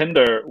about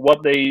Tinder,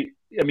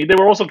 they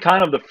were also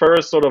kind of the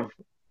first sort of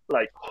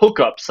like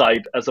hookup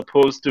site as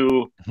opposed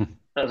to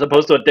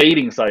a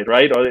dating site,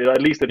 right? Or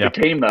at least it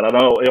became that. I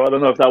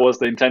don't know if that was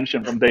the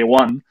intention from day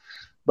one,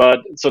 but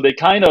so they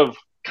kind of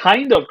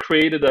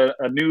created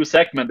a new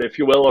segment, if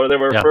you will, or they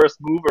were a first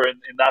mover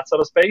in that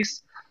sort of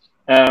space.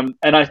 And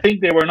I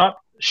think they were not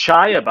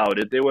shy about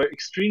it. They were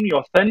extremely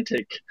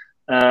authentic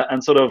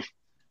and sort of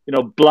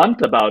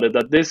blunt about it,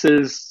 that this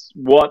is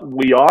what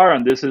we are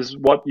and this is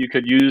what you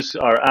could use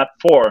our app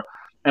for.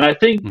 And I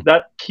think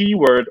that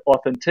keyword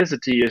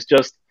authenticity is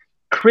just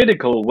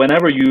critical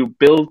whenever you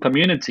build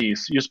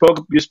communities. You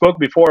spoke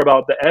before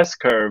about the S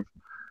curve,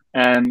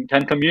 and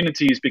can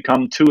communities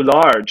become too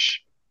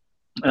large?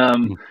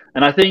 And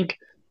I think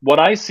what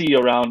I see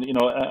around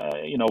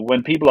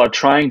when people are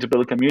trying to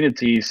build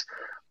communities,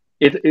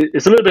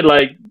 it's a little bit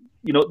like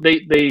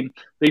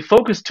they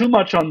focus too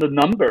much on the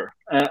number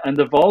and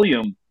the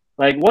volume.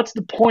 Like, what's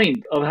the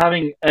point of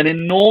having an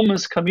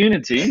enormous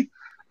community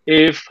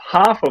if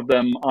half of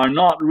them are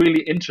not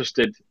really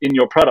interested in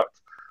your product?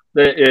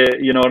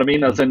 You know what I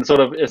mean?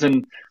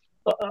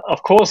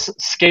 Of course,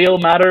 scale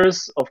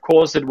matters. Of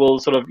course, it will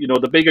sort of,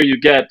 the bigger you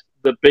get,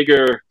 the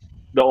bigger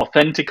the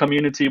authentic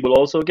community will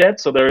also get.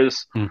 So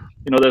there's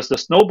the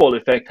snowball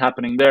effect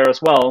happening there as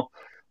well.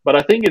 But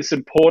I think it's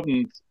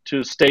important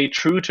to stay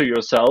true to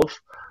yourself,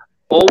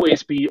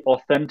 always be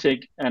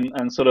authentic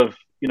and sort of,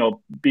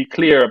 be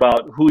clear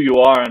about who you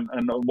are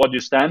and what you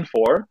stand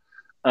for.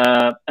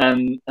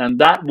 And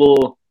that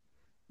will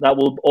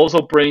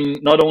also bring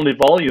not only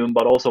volume,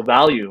 but also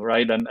value,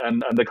 right?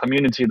 And the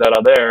community that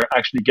are there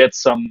actually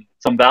gets some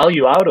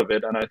value out of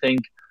it. And I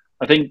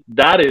think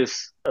that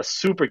is a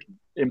super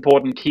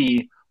important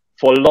key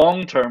for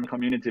long-term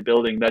community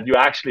building, that you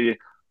actually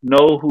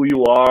know who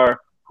you are,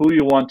 who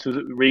you want to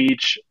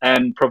reach,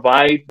 and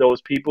provide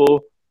those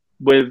people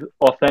with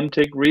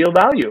authentic, real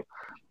value.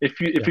 If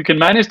you can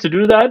manage to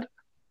do that,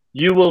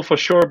 you will for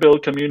sure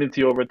build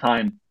community over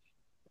time.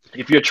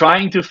 If you're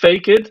trying to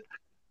fake it,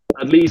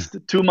 at least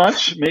too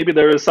much, maybe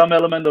there is some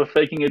element of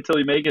faking it till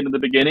you make it in the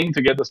beginning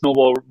to get the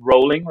snowball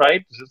rolling,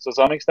 right? To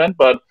some extent,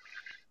 but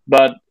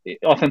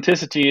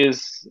authenticity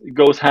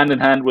goes hand in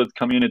hand with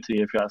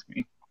community, if you ask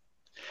me.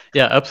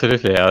 Yeah,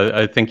 absolutely.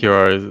 I think you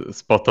are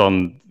spot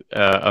on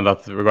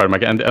that regard,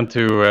 Mike. And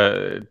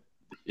to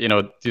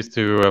just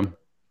to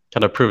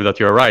kind of prove that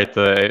you're right,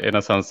 in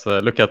a sense,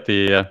 look at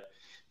the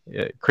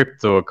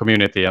crypto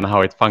community and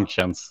how it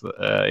functions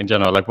in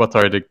general. Like, what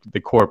are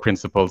the core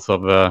principles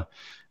of the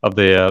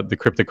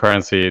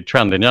cryptocurrency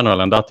trend in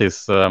general? And that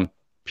is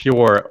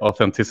pure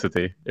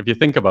authenticity. If you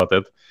think about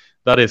it,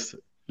 that is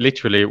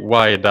literally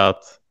why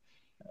that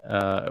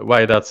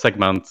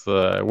segment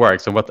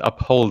works, and what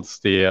upholds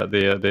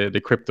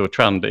the crypto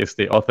trend is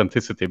the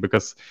authenticity,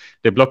 because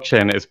the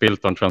blockchain is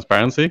built on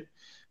transparency.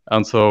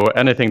 And so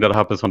anything that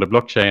happens on the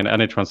blockchain,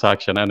 any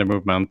transaction, any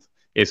movement,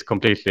 is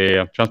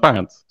completely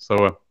transparent.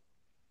 So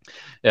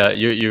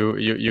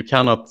you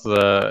cannot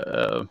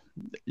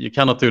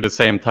do the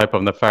same type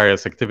of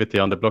nefarious activity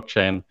on the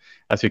blockchain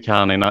as you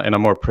can in a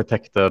more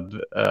protected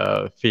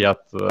fiat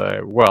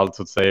world,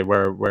 so to say,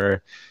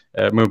 where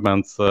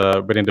movements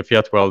within the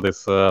fiat world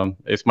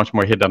is much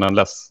more hidden and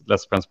less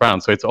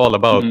transparent. So it's all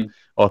about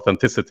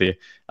authenticity,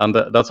 and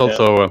that's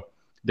also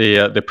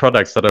the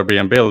products that are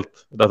being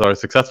built that are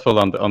successful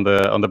on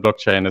the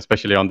blockchain,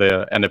 especially on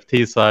the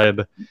NFT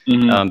side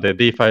and the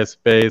DeFi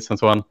space and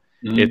so on.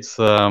 It's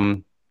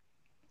the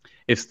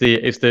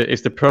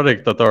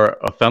product that are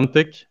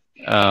authentic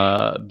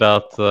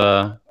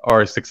that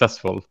are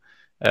successful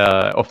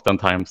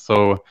oftentimes.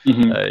 So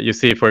you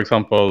see, for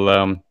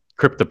example,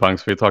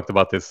 CryptoPunks. We talked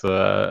about this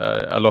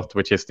a lot,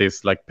 which is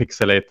these like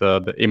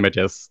pixelated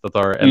images that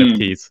are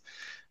NFTs,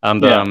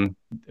 and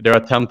there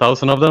are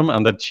 10,000 of them,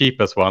 and the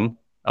cheapest one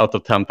out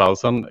of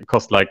 10,000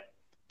 cost like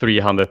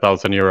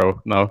 300,000 euro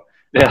now.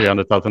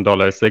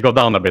 $300,000. They go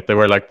down a bit. They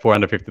were like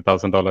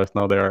 $450,000.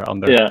 Now they are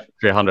under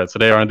 300. So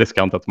they are on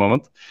discount at the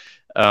moment.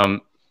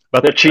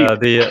 But they're cheap.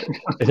 They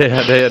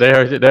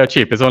are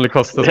cheap. It's only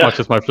cost as much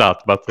as my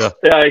flat. But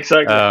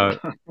exactly.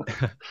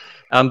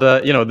 And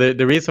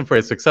the reason for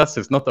its success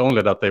is not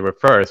only that they were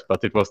first,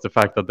 but it was the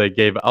fact that they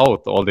gave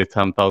out all the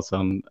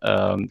 10,000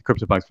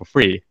 CryptoPunks for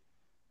free.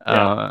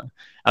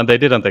 And they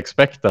didn't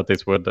expect that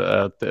this would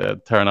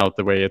turn out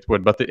the way it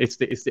would. But it's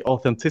the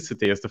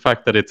authenticity. It's the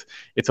fact that it's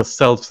a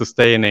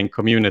self-sustaining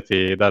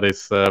community that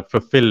is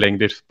fulfilling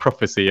this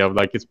prophecy of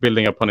like it's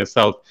building upon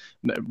itself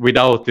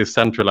without this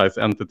centralized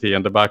entity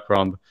in the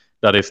background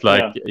that is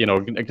like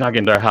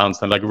gnagging their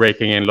hands and like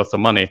raking in lots of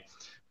money.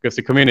 Because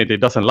the community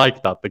doesn't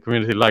like that. The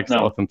community likes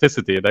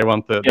authenticity. They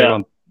want they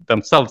want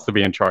themselves to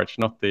be in charge,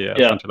 not the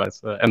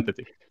centralized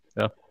entity.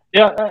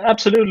 Yeah,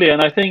 absolutely.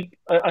 And I think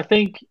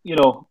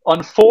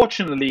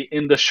unfortunately,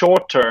 in the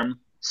short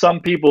term, some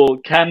people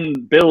can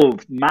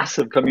build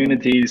massive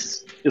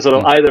communities sort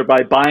of either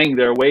by buying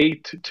their way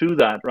to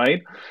that,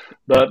 right?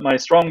 But my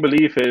strong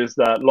belief is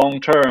that long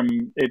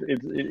term,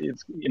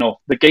 it's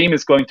the game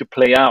is going to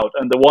play out,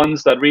 and the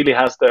ones that really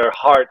has their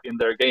heart in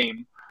their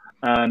game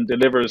and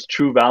delivers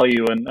true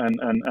value and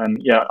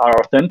are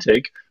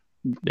authentic,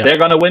 they're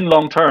going to win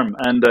long term.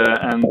 And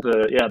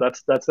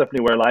that's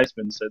definitely where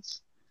Livespin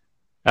sits.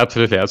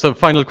 Absolutely. So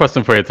final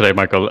question for you today,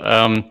 Michael.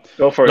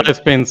 Go for it.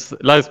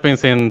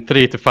 Livespins in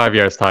 3 to 5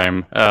 years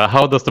time.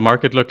 How does the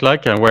market look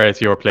like, and where is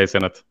your place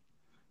in it?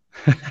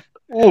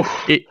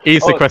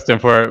 Easy question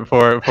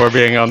for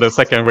being on the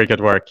second week at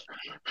work.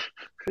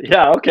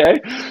 Yeah, okay.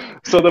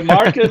 So the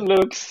market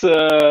looks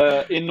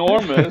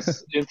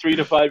enormous in 3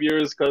 to 5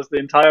 years because the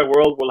entire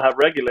world will have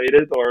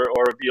regulated or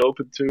be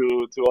open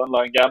to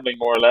online gambling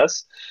more or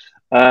less.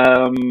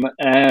 I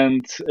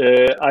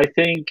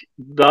think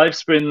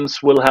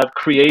Livespins will have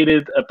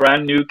created a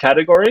brand new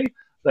category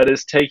that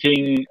is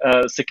taking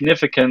a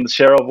significant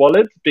share of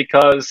wallet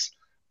because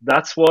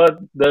that's what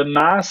the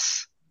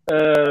mass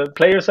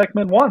player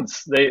segment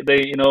wants. They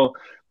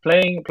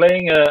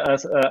playing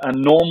a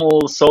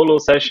normal solo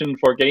session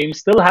for games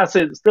still has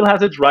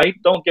its right.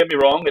 Don't get me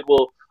wrong.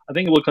 I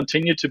think it will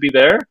continue to be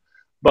there,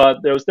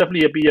 but there will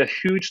definitely be a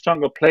huge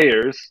chunk of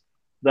players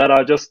that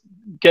are just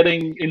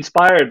getting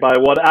inspired by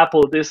what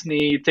Apple,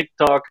 Disney,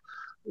 TikTok,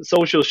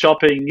 social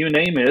shopping, you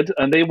name it,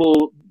 and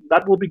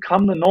that will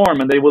become the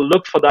norm, and they will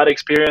look for that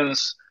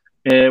experience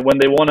when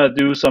they want to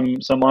do some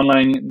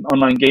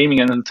online gaming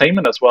and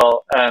entertainment as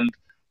well, and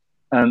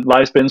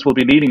Livespins will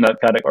be leading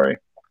that category.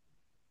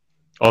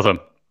 Awesome.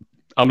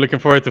 I'm looking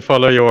forward to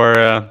follow your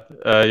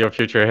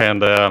future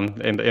hand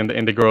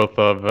in the growth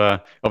of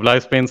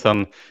Livespins,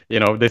 and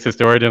this is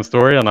the origin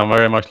story, and I'm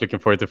very much looking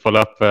forward to follow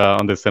up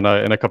on this in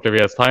a couple of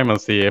years' time and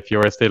see if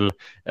you're still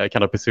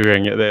kind of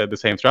pursuing the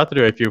same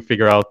strategy, or if you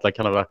figure out like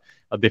kind of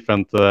a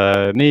different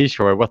niche,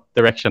 or what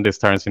direction this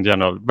turns in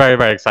general. Very,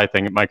 very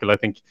exciting, Michael. I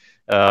think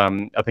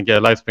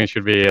Livespin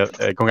should be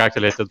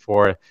congratulated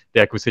for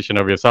the acquisition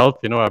of yourself.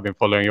 I've been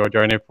following your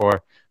journey for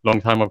a long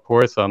time, of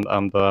course, and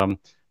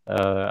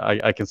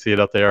I can see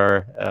that they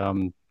are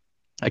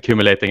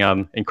accumulating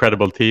an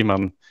incredible team,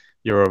 and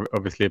you're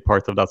obviously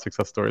part of that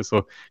success story.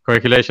 So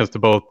congratulations to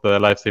both the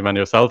Live team and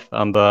yourself,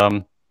 and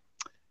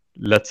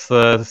let's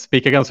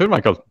speak again soon,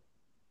 Michael.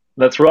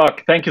 Let's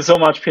rock. Thank you so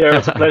much, Pierre.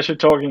 It's a pleasure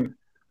talking.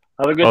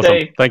 Have a good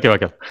day. Thank you,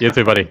 Michael. You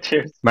too, buddy.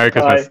 Cheers. Merry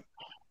Christmas. Bye.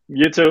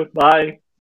 You too. Bye.